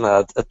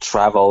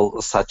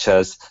 travel such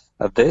as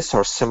this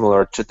or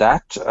similar to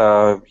that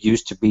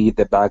used to be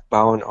the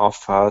backbone of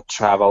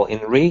travel in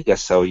Riga.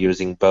 So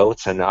using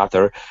boats and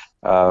other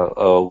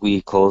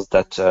vehicles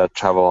that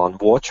travel on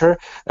water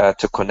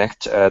to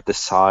connect the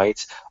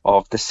sides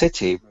of the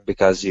city,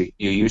 because you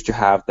used to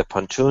have the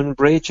pontoon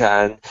bridge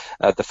and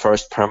the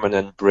first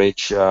permanent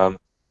bridge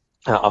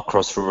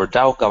across River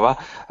Daugava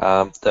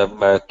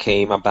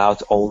came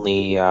about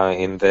only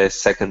in the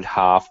second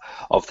half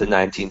of the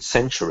 19th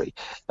century.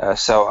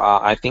 So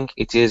I think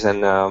it is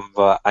an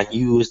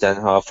unused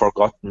and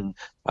forgotten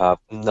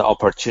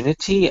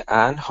opportunity,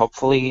 and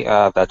hopefully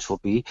that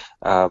will be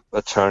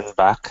turned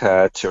back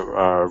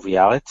to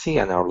reality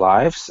and our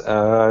lives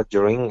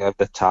during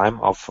the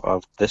time of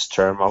this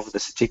term of the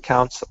City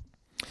Council.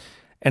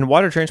 And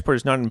water transport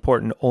is not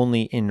important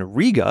only in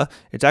Riga.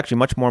 It's actually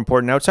much more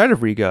important outside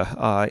of Riga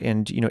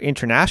and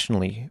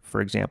internationally,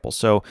 for example.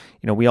 So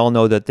we all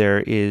know that there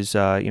is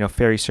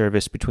ferry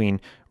service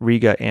between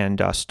Riga and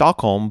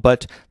Stockholm,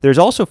 but there's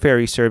also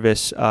ferry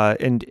service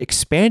and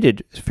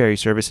expanded ferry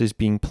services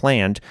being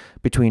planned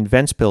between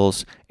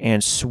Ventspils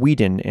and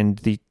Sweden. And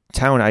the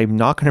town, I'm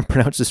not going to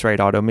pronounce this right,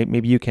 Otto.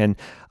 Maybe you can.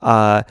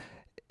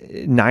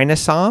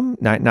 Nynäshamn.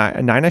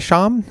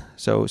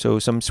 So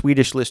some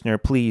Swedish listener,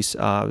 please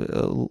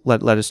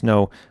let us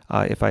know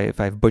if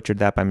I've butchered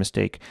that by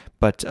mistake.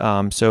 But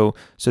so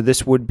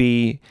this would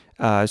be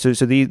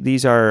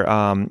these are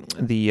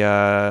the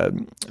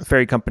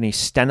ferry company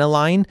Stena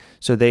Line.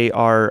 So they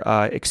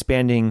are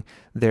expanding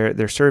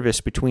their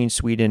service between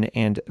Sweden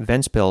and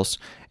Ventspils,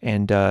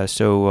 and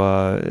so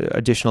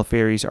additional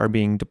ferries are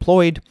being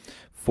deployed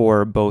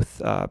for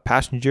both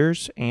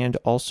passengers and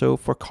also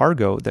for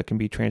cargo that can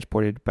be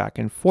transported back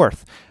and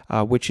forth,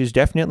 which is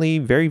definitely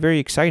very, very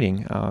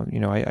exciting.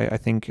 I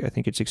think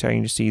it's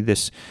exciting to see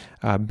this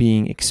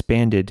being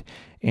expanded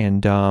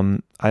And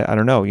I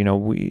don't know.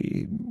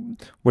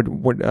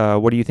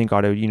 What do you think,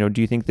 Otto?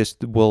 Do you think this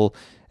will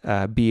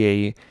be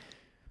a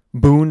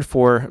boon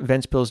for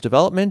Ventspil's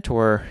development,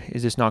 or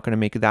is this not going to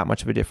make that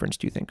much of a difference,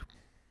 do you think?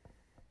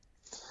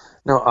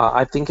 No,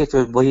 I think it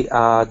will be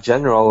a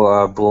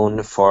general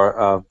boon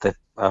for the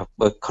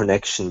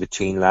connection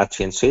between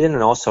Latvia and Sweden,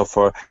 and also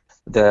for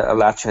the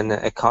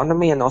Latvian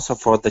economy, and also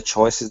for the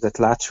choices that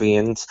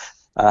Latvians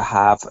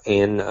have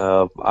in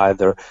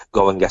either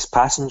going as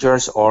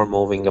passengers or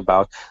moving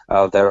about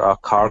their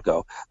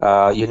cargo.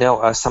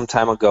 Some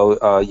time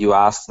ago you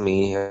asked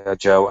me,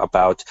 Joe,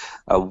 about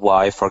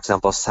why, for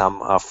example,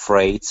 some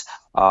freights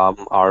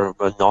are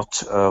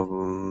not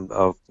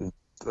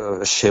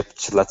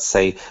shipped, let's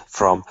say,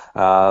 from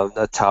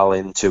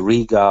Tallinn to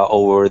Riga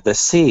over the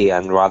sea,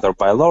 and rather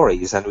by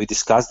lorries. And we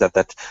discussed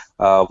that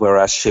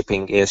whereas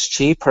shipping is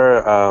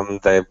cheaper,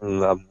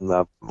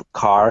 the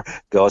car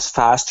goes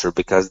faster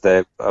because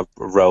the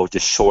road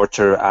is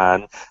shorter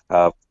and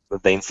the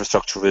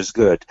infrastructure is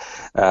good.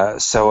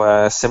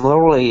 So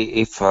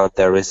similarly, if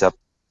there is a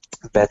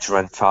better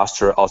and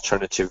faster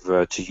alternative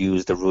to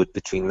use the route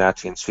between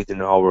Latvia and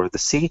Sweden over the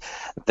sea,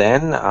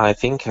 then I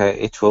think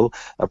it will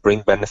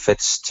bring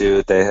benefits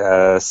to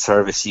the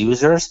service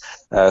users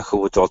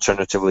who would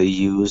alternatively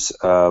use,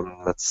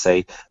 let's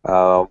say,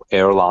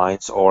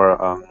 airlines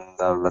or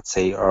let's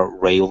say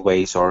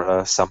railways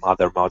or some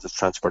other modes of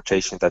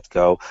transportation that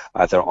go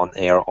either on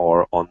air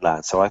or on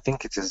land. So I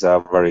think it is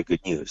very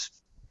good news.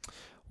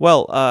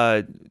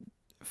 Well,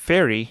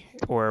 ferry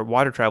or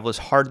water travel is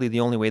hardly the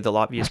only way that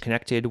Latvia is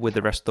connected with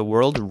the rest of the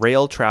world.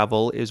 Rail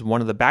travel is one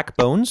of the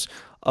backbones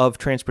of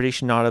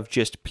transportation, not of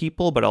just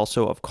people, but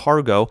also of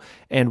cargo.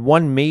 And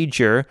one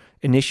major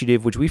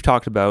initiative, which we've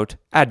talked about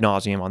ad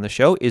nauseum on the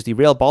show, is the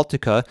Rail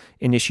Baltica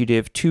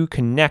initiative to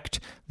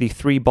connect the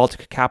three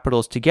Baltic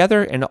capitals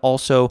together, and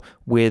also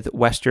with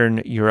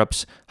Western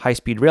Europe's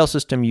high-speed rail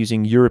system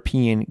using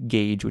European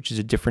gauge, which is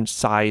a different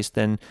size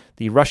than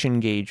the Russian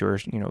gauge, or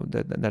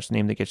that's the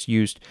name that gets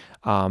used,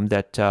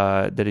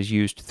 that is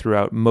used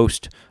throughout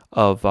most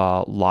of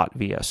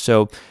Latvia.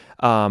 So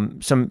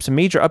some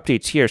major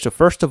updates here. So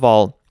first of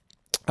all,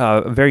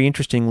 very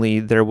interestingly,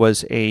 there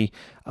was a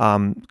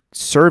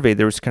survey.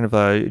 There was kind of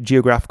a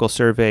geographical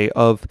survey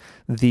of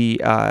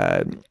the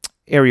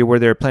area where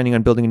they're planning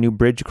on building a new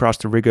bridge across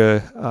the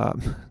river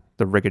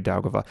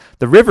Daugava.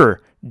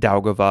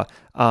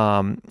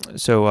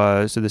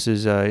 So this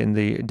is in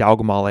the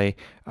Daugavmale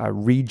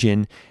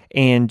region,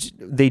 and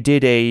they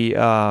did a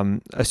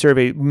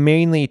survey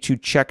mainly to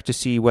check to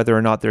see whether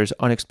or not there's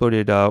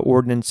unexploded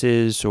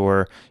ordnances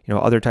or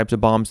other types of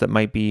bombs that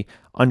might be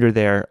under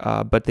there.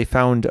 But they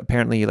found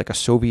apparently like a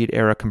Soviet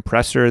era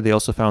compressor. They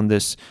also found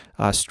this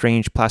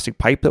strange plastic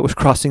pipe that was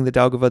crossing the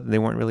Daugava. They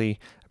weren't really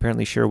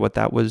apparently sure what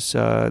that was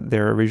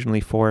there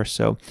originally for.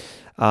 So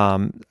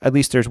at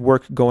least there's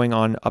work going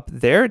on up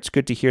there. It's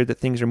good to hear that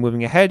things are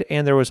moving ahead.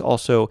 And there was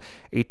also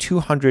a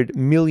 200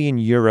 million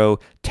euro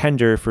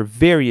tender for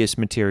various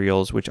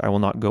materials, which I will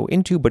not go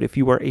into. But if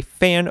you are a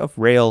fan of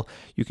rail,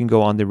 you can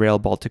go on the Rail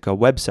Baltica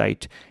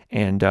website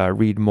and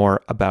read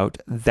more about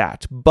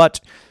that. But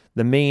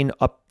the main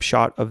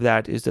upshot of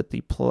that is that the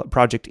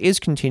project is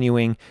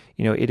continuing.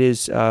 It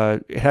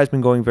has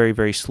been going very,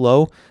 very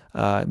slow,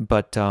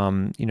 but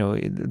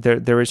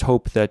there is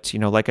hope that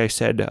like I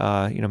said,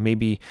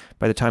 maybe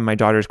by the time my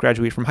daughters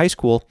graduate from high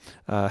school,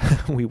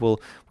 we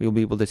will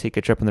be able to take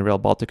a trip on the Rail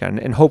Baltica,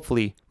 and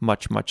hopefully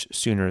much, much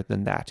sooner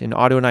than that. And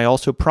Otto and I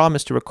also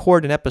promised to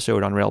record an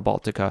episode on Rail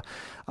Baltica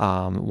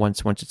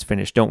once it's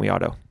finished, don't we,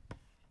 Otto?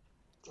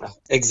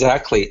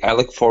 Exactly. I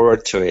look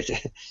forward to it.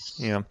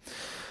 Yeah.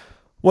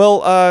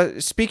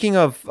 Well, speaking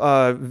of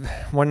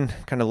one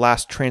kind of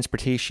last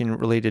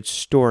transportation-related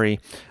story,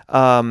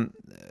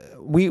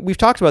 we've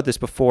talked about this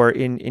before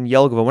in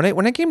Jelgava.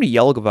 When I came to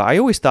Jelgava, I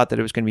always thought that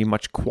it was going to be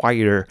much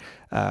quieter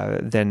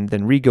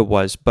than Riga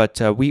was.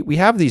 But we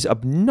have these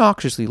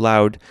obnoxiously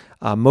loud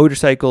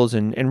motorcycles,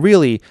 and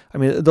really, I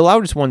mean, the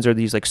loudest ones are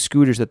these like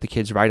scooters that the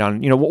kids ride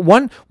on.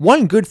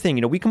 One good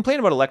thing, we complain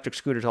about electric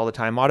scooters all the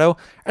time, Otto.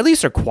 At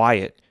least they're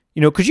quiet.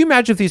 Could you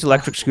imagine if these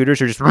electric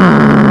scooters are just,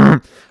 I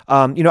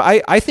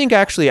think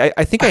actually,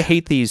 I think I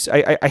hate these.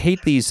 I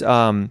hate these,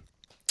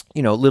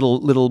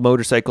 little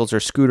motorcycles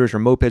or scooters or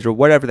mopeds or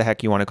whatever the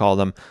heck you want to call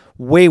them,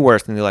 way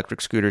worse than the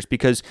electric scooters,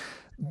 because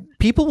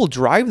people will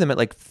drive them at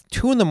like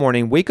 2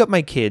 a.m, wake up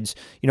my kids.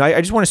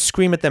 I just want to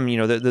scream at them.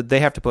 They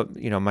have to put,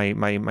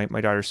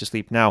 my daughters to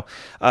sleep now.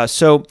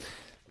 So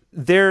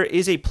there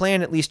is a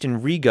plan, at least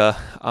in Riga,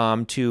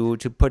 to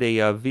put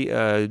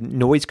a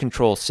noise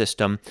control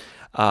system.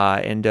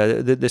 And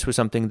this was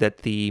something that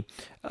the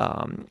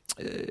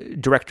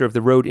director of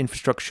the road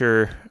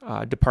infrastructure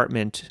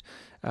department,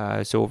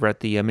 so over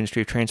at the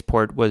Ministry of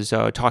Transport, was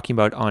talking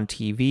about on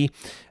TV.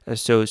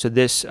 So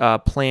this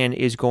plan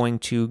is going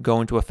to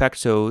go into effect.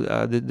 So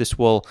this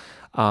will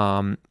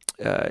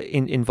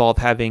involve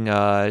having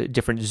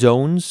different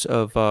zones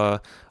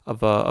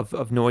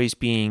of noise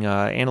being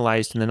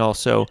analyzed, and then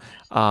also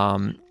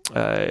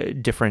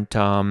different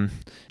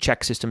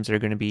check systems that are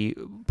going to be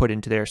put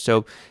into there.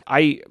 So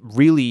I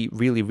really,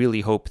 really,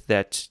 really hope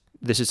that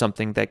this is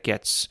something that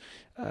gets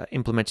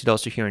implemented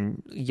also here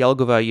in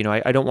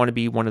Jelgava. I don't want to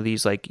be one of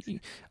these like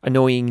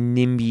annoying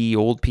NIMBY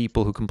old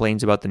people who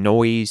complains about the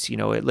noise.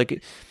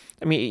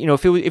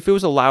 If it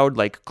was a loud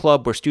like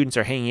club where students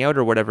are hanging out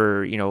or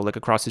whatever, like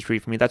across the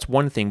street from me, that's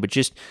one thing. But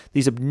just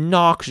these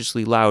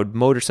obnoxiously loud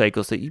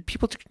motorcycles that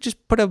people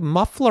just put a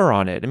muffler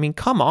on it. I mean,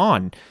 come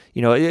on,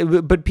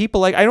 But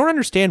people I don't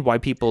understand why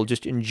people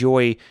just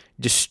enjoy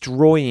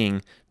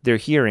destroying their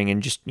hearing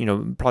and just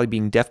probably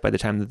being deaf by the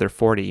time that they're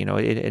 40.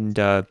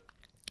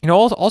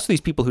 Also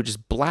these people who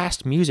just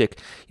blast music.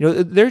 I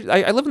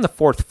live on the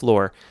fourth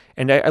floor,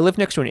 and I live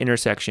next to an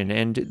intersection,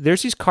 and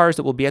there's these cars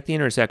that will be at the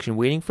intersection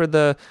waiting for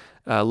the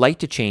light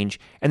to change,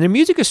 and their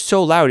music is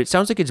so loud, it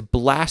sounds like it's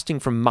blasting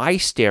from my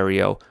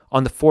stereo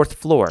on the fourth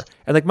floor.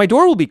 And like my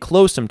door will be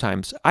closed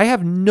sometimes. I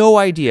have no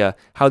idea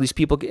how these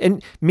people,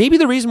 and maybe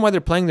the reason why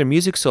they're playing their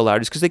music so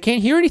loud is because they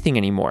can't hear anything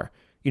anymore.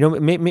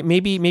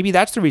 Maybe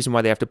that's the reason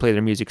why they have to play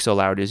their music so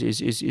loud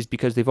is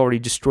because they've already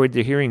destroyed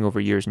their hearing over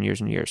years and years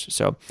and years.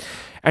 So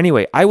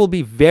anyway, I will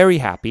be very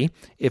happy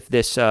if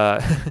this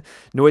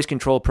noise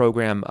control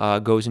program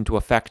goes into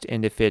effect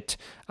and if it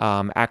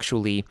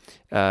actually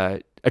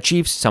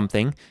achieves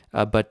something.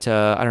 But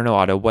I don't know,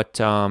 Otto,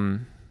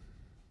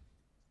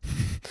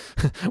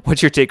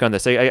 what's your take on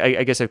this?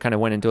 I guess I kind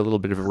of went into a little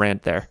bit of a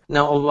rant there.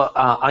 No,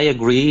 I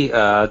agree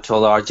to a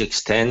large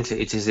extent.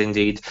 It is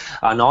indeed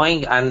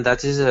annoying, and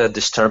that is a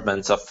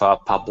disturbance of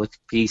public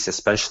peace,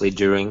 especially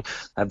during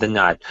the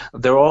night.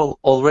 There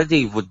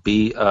already would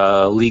be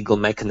legal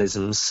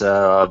mechanisms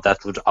that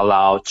would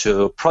allow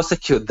to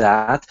prosecute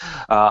that.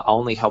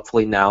 Only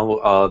hopefully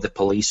now the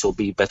police will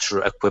be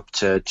better equipped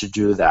to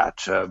do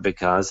that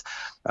because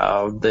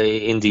there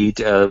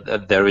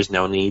is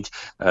no need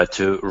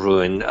to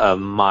ruin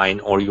mine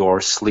or your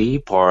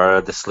sleep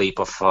or the sleep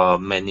of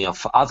many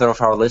of other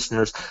of our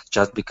listeners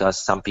just because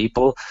some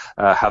people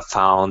have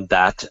found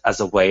that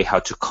as a way how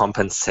to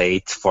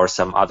compensate for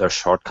some other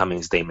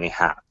shortcomings they may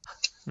have.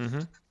 Mm-hmm.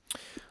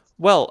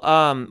 Well,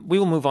 we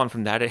will move on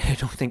from that. I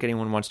don't think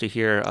anyone wants to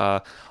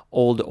hear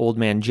old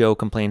man Joe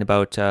complain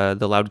about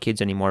the loud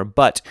kids anymore.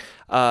 But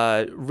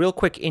real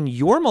quick, in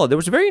Jormala, there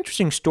was a very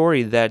interesting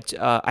story that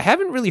I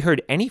haven't really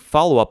heard any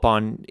follow-up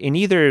on in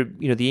either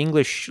the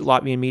English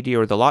Latvian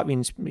media or the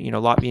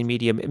Latvian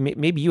media.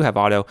 Maybe you have,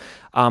 Otto.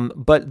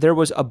 But there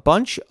was a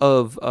bunch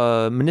of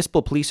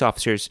municipal police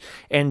officers,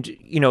 and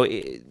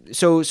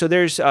so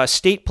there's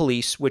state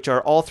police, which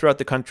are all throughout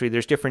the country.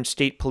 There's different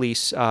state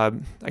police, I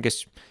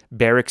guess.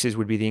 Barracks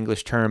would be the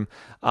English term.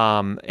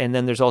 And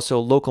then there's also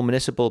local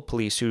municipal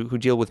police who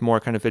deal with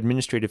more kind of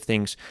administrative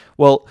things.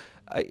 Well,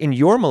 in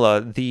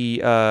Jormala,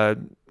 the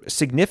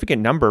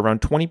significant number,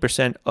 around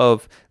 20%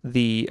 of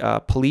the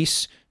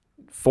police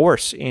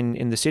force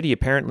in the city,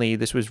 apparently,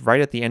 this was right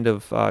at the end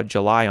of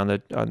July on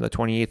the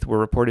 28th, were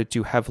reported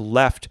to have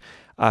left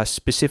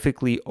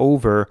specifically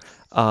over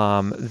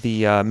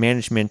the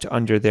management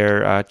under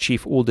their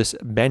chief Uldis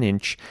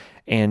Beninch.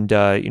 And,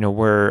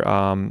 were...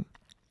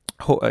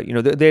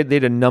 they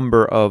had a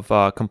number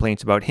of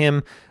complaints about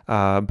him,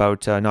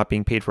 about not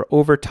being paid for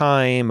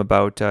overtime,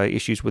 about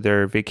issues with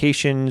their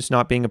vacations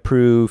not being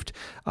approved,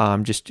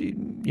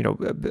 different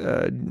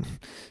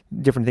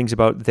things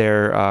about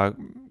their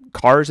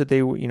cars that they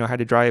had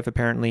to drive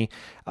apparently,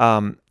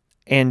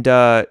 and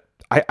I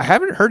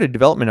haven't heard a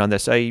development on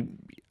this.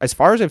 As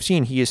far as I've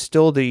seen, he is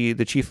still the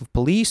chief of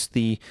police.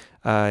 The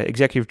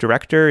executive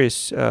director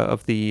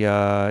of the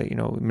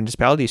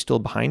municipality is still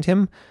behind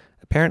him,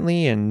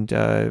 apparently, and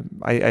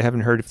I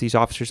haven't heard if these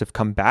officers have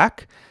come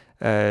back.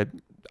 I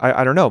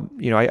don't know.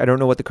 I don't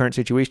know what the current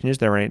situation is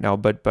there right now,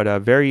 but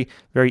very,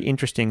 very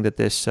interesting that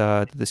this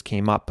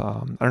came up.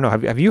 I don't know.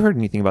 Have you heard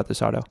anything about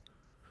this, Otto?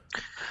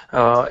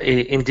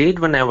 Indeed,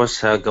 when I was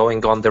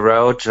going on the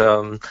road,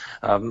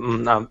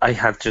 I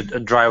had to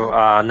drive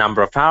a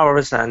number of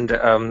hours, and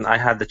I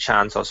had the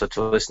chance also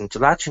to listen to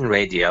Latvian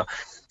radio.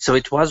 So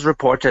it was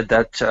reported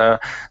that the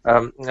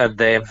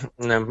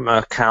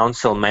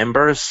council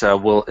members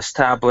will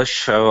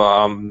establish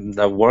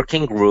a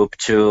working group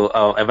to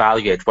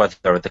evaluate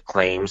whether the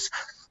claims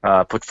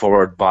put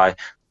forward by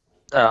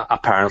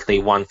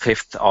apparently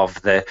 1/5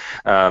 of the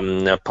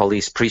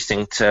police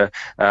precinct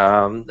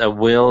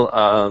will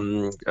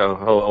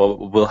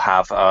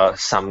have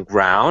some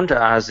ground,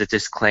 as it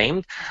is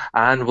claimed,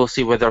 and we'll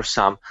see whether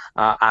some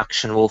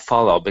action will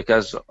follow.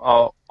 Because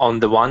on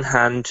the one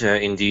hand,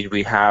 indeed,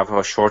 we have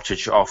a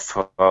shortage of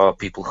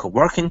people who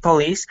work in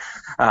police.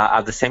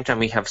 At the same time,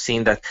 we have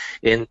seen that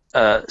in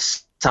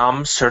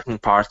some certain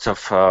parts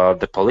of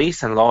the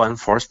police and law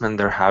enforcement,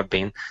 there have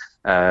been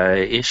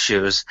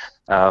issues.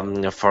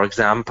 For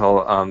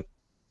example,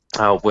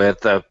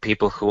 with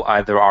people who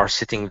either are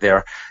sitting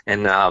there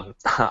in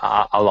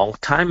a long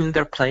time in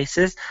their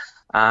places,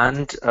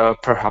 and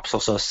perhaps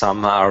also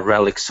some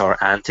relics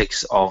or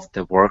antics of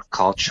the work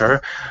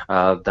culture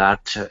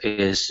that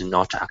is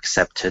not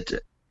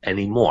accepted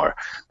anymore.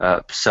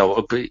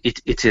 So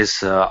it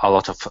is a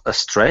lot of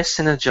stress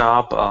in a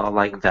job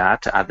like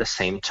that. At the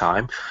same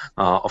time,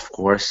 of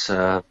course,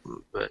 there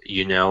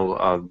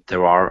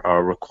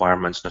are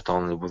requirements not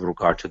only with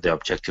regard to the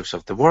objectives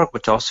of the work,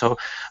 but also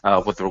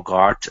with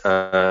regard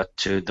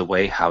to the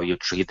way how you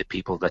treat the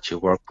people that you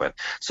work with.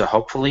 So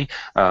hopefully,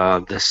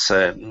 this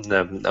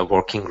the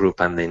working group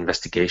and the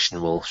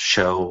investigation will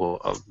show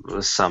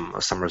some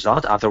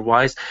result.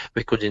 Otherwise,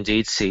 we could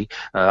indeed see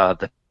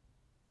the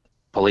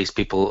police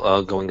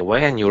people going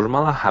away and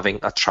Jurmala having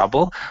a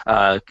trouble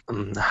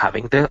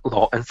having the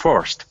law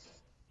enforced.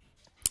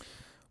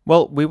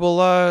 Well, we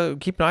will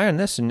keep an eye on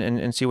this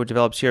and see what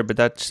develops here. But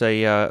that's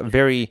a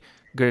very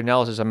good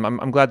analysis.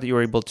 I'm glad that you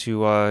were able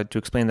to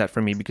explain that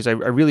for me, because I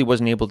really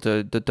wasn't able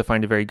to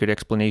find a very good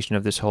explanation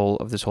of this whole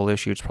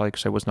issue. It's probably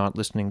because I was not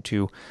listening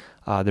to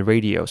the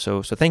radio.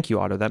 So thank you,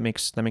 Otto. That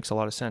makes a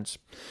lot of sense.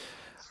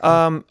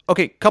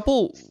 Okay,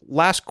 couple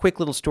last quick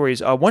little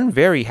stories. One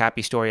very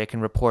happy story I can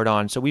report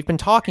on. So we've been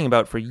talking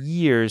about for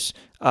years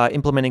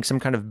implementing some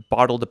kind of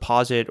bottle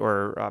deposit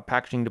or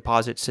packaging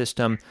deposit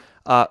system.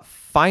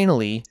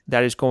 Finally,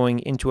 that is going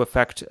into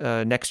effect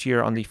next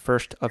year on the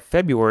 1st of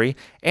February.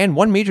 And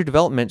one major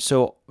development,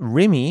 so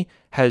Rimi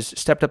has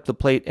stepped up the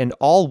plate, and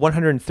all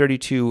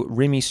 132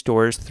 Rimi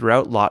stores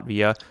throughout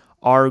Latvia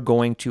are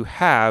going to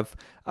have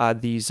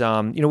these,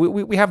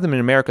 we have them in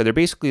America. They're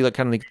basically like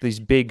kind of like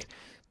these big,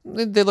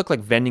 they look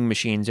like vending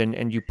machines,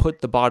 and you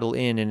put the bottle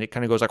in and it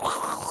kind of goes like,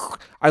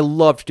 I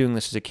loved doing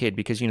this as a kid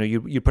because,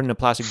 you put in a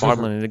plastic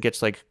bottle in and it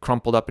gets like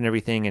crumpled up and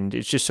everything. And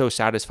it's just so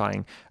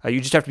satisfying.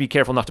 You just have to be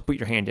careful not to put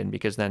your hand in,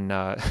 because then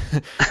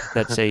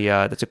that's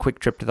a quick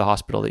trip to the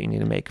hospital that you need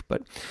to make.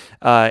 But,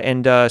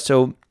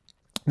 so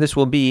this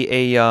will be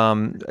a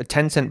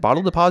 10-cent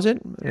bottle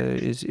deposit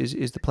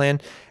is the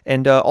plan,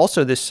 and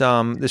also this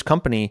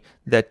company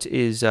that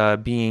is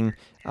being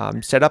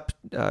set up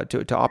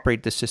to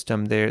operate the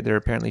system. They're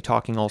apparently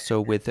talking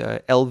also with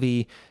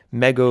LV,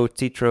 Mego,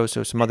 Citro,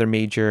 so some other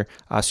major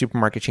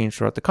supermarket chains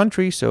throughout the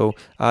country. So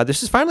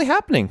this is finally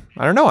happening.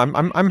 I don't know.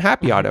 I'm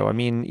happy, Otto. I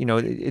mean,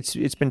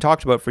 it's been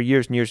talked about for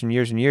years and years and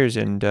years and years,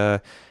 and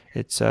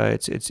it's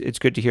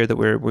good to hear that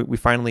we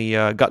finally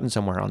gotten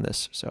somewhere on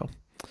this. So.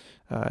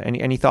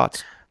 Any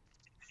thoughts?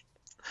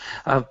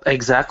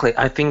 Exactly.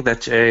 I think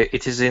that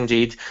it is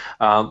indeed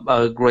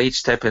a great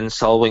step in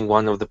solving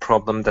one of the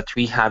problems that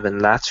we have in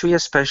Latvia,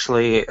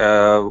 especially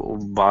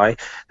by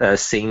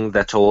seeing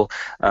that all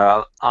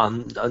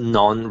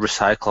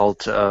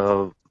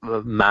non-recycled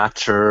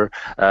matter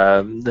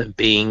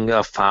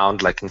being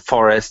found like in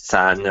forests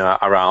and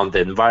around the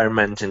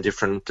environment in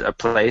different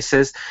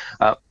places,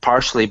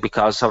 partially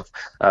because of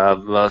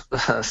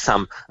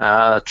some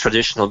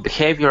traditional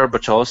behavior,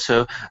 but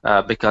also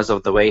because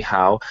of the way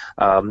how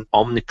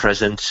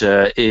omnipresent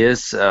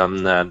is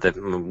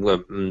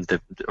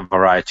the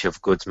variety of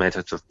goods made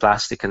out of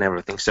plastic and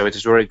everything. So it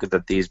is very good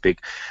that these big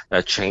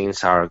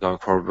chains are going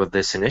forward with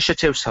this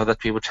initiative, so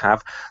that we would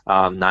have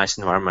a nice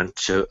environment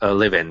to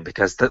live in,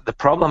 because the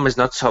problem is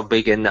not so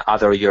big in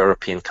other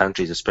European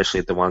countries,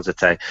 especially the ones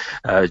that I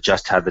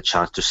just had the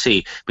chance to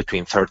see,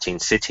 between 13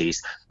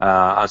 cities.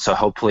 So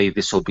hopefully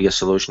this will be a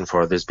solution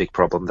for this big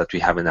problem that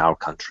we have in our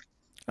country.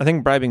 I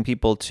think bribing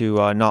people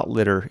to not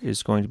litter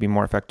is going to be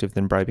more effective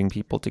than bribing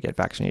people to get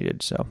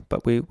vaccinated. So,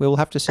 but we will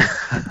have to see.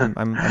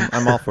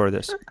 I'm all for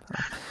this.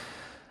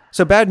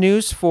 So bad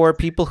news for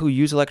people who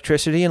use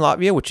electricity in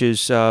Latvia, which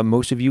is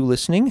most of you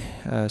listening.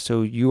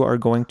 So you are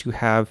going to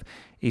have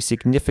a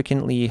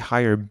significantly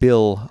higher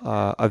bill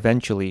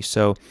eventually.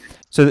 So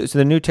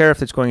the new tariff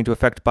that's going into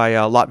effect by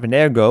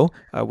Latvenergo,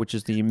 which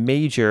is the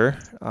major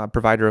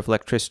provider of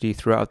electricity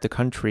throughout the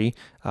country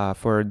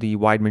for the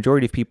wide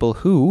majority of people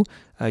who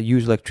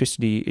use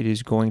electricity, it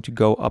is going to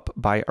go up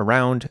by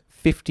around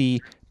 50%.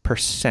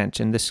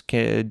 And this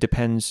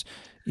depends,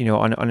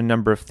 on a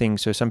number of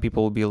things. So some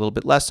people will be a little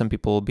bit less, some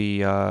people will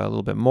be a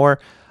little bit more.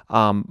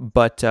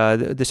 But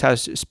this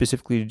has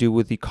specifically to do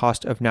with the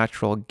cost of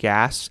natural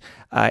gas.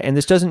 And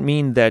this doesn't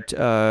mean that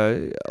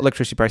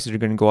electricity prices are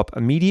going to go up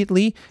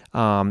immediately,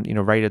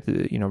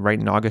 right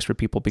in August for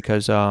people,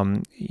 because,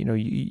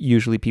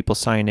 usually people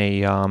sign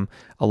a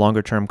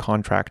longer term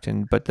contract.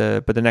 But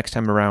the next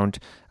time around,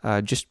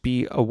 just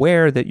be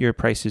aware that your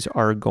prices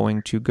are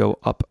going to go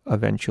up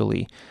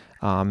eventually.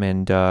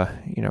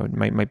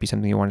 It might be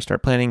something you want to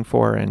start planning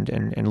for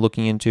and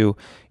looking into,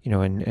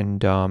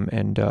 kind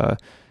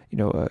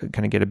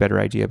of get a better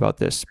idea about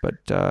this. But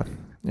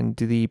and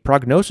the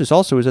prognosis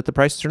also is that the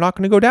prices are not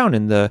going to go down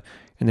in the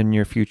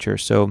near future.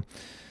 So,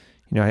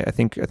 I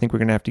think we're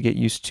going to have to get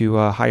used to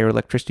higher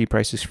electricity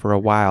prices for a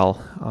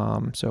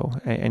while. So,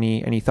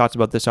 any thoughts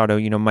about this, Otto?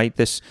 Might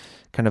this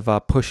kind of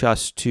push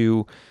us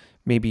to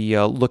maybe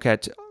look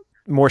at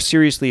more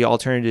seriously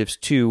alternatives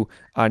to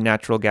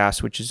natural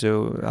gas, which is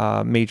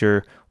a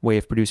major way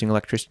of producing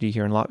electricity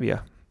here in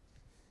Latvia?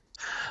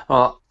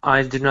 Well,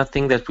 I do not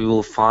think that we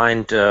will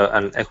find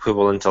an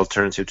equivalent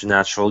alternative to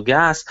natural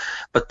gas,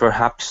 but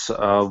perhaps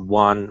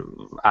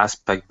one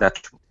aspect that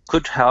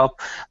could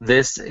help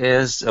this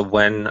is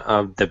when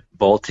the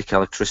Baltic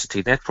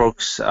electricity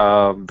networks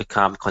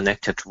become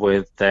connected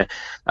with the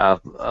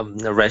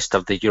rest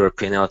of the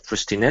European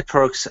electricity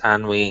networks,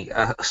 and we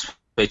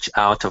switch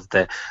out of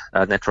the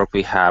network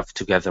we have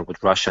together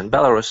with Russia and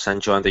Belarus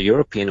and join the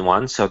European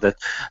one, so that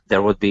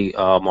there would be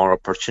more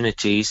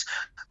opportunities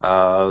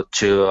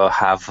to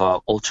have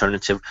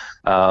alternative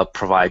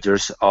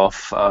providers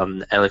of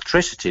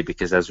electricity,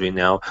 because as we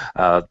know,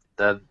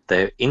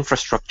 the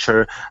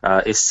infrastructure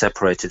is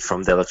separated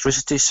from the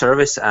electricity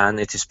service, and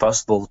it is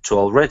possible to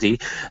already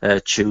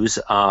choose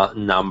a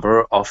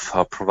number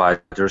of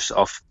providers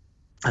of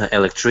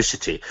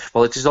electricity.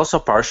 Well, it is also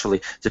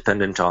partially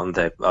dependent on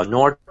the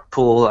Nord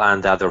Pool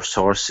and the other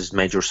sources,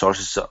 major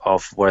sources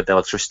of where the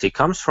electricity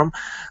comes from,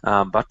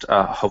 but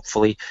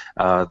hopefully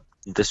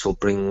this will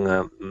bring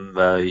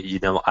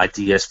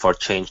ideas for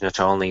change,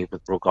 not only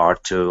with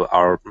regard to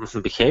our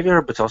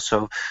behavior, but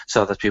also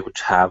so that we would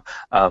have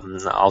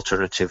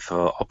alternative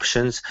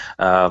options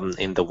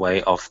in the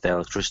way of the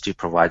electricity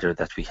provider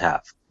that we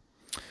have.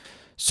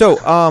 So,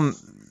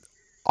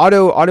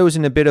 Otto is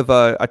in a bit of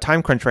a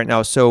time crunch right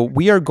now, so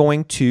we are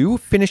going to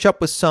finish up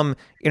with some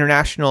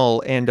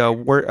international and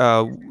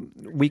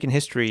week in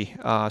history.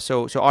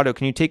 So Otto,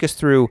 can you take us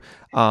through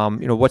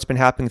what's been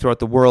happening throughout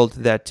the world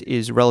that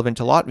is relevant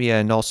to Latvia,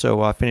 and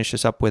also finish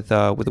us up with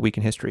a week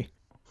in history?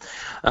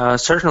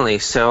 Certainly.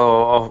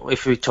 So,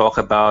 if we talk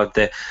about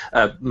the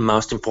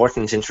most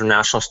important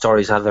international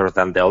stories other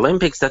than the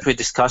Olympics that we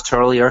discussed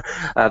earlier,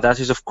 that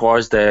is, of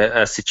course,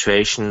 the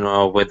situation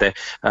with the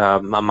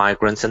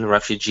migrants and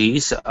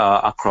refugees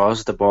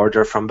across the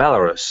border from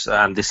Belarus.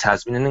 And this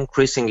has been an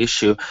increasing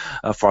issue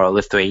for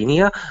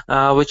Lithuania,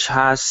 which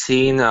has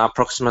seen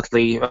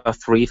approximately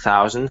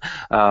 3,000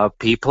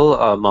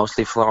 people,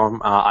 mostly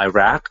from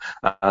Iraq,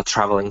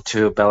 traveling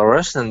to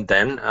Belarus and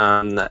then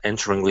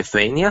entering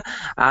Lithuania.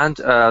 And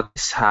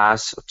this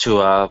has, to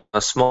a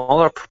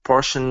smaller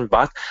proportion,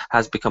 but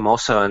has become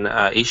also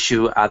an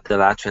issue at the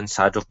Latvian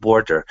side of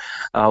border.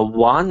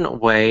 One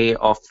way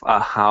of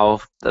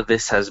how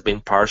this has been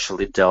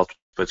partially dealt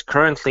with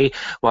currently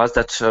was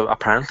that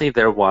apparently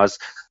there was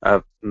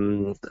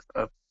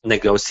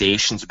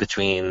negotiations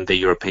between the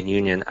European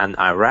Union and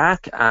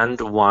Iraq, and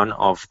one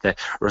of the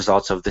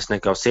results of these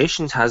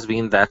negotiations has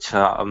been that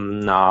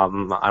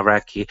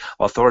Iraqi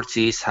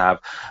authorities have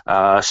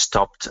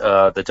stopped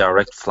the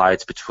direct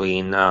flights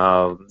between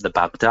the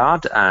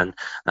Baghdad and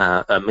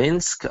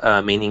Minsk,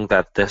 meaning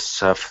that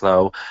this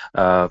flow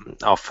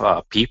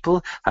of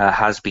people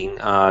has been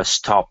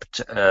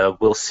stopped.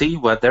 We'll see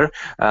whether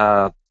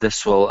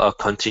this will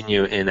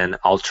continue in an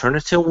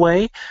alternative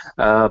way,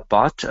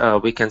 but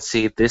we can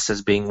see this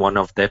as being one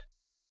of the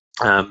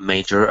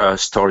major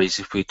stories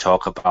if we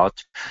talk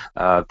about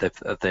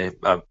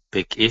the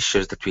big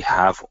issues that we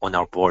have on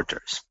our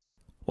borders.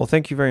 Well,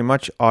 thank you very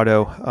much,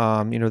 Otto.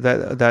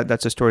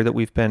 That's a story that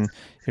we've been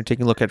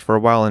taking a look at for a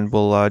while, and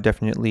we'll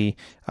definitely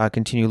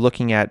continue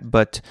looking at.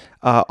 But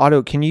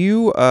Otto, can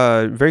you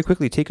very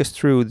quickly take us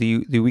through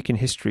the week in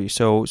history?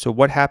 So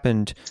what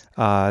happened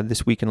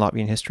this week in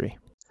Latvian history?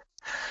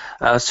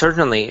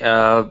 Certainly,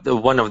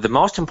 one of the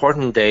most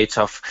important dates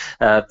of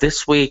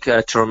this week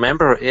to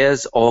remember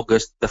is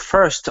August the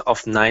 1st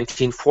of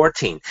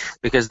 1914,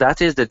 because that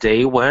is the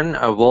day when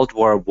World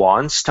War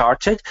I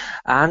started,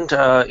 and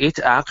it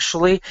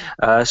actually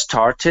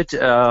started,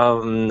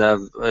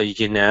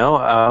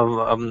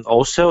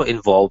 also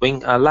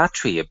involving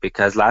Latvia,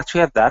 because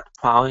Latvia at that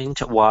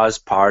point was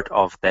part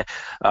of the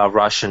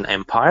Russian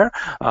Empire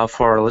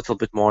for a little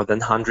bit more than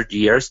 100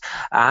 years,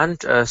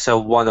 and so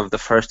one of the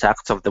first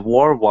acts of the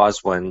war was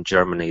when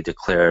Germany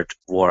declared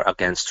war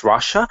against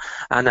Russia,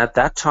 and at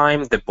that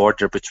time the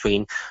border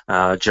between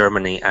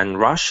Germany and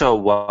Russia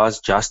was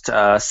just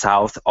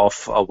south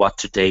of what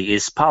today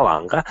is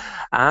Palanga,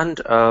 and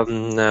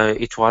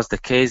it was the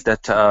case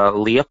that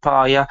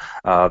Liepāja,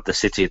 the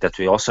city that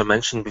we also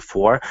mentioned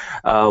before,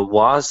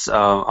 was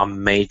a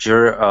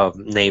major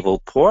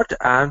naval port,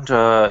 and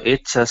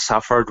it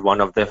suffered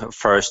one of the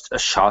first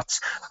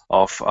shots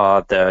of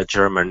the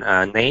German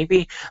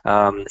Navy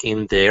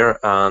in their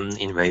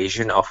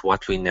invasion of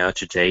what we know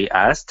today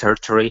as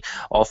territory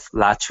of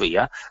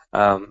Latvia.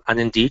 And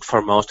indeed,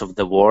 for most of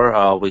the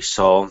war, we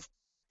saw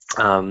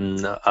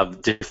a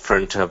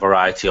different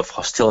variety of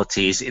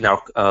hostilities in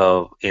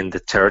our in the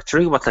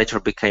territory, what later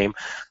became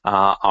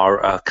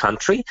our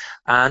country,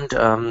 and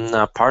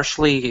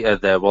partially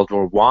the World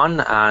War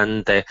I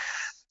and the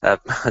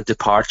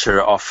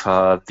departure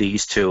of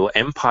these two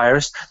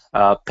empires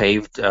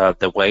paved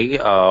the way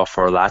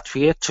for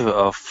Latvia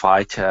to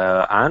fight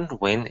and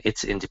win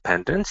its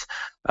independence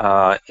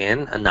in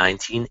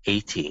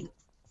 1918.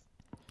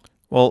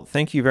 Well,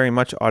 thank you very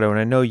much, Otto. And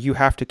I know you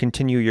have to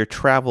continue your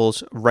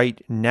travels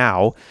right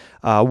now.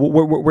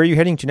 Where are you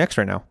heading to next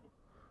right now?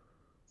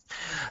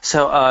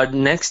 So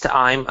next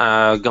I'm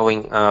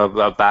going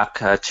back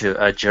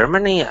to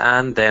Germany,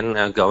 and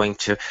then going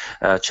to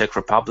Czech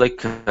Republic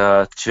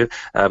to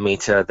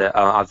meet the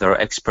other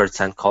experts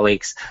and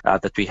colleagues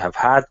that we have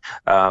had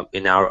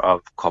in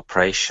our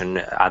cooperation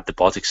at the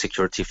Baltic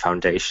Security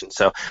Foundation.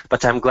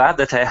 But I'm glad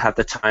that I had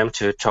the time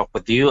to talk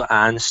with you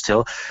and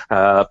still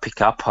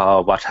pick up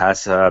what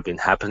has been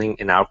happening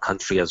in our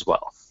country as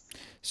well.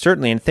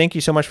 Certainly, and thank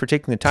you so much for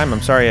taking the time.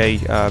 I'm sorry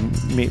I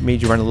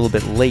made you run a little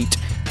bit late.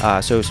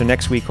 So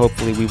next week,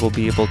 hopefully, we will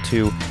be able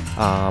to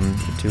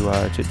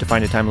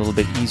find a time a little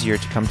bit easier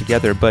to come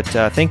together. But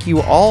thank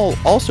you all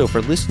also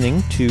for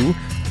listening to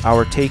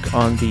our take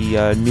on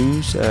the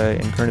news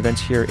and current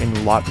events here in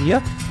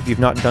Latvia. If you've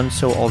not done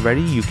so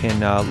already, you can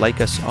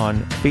like us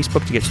on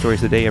Facebook to get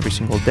stories of the day every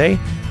single day.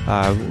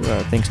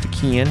 Thanks to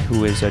Kian,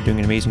 who is doing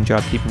an amazing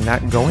job keeping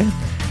that going.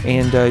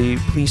 And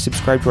please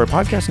subscribe to our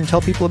podcast and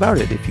tell people about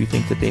it if you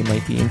think that they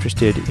might be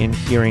interested in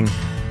hearing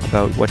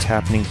about what's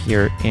happening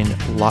here in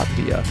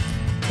Latvia.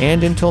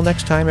 And until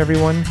next time,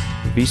 everyone,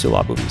 Visu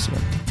Labu visiem.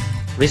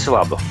 Visu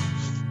Labu.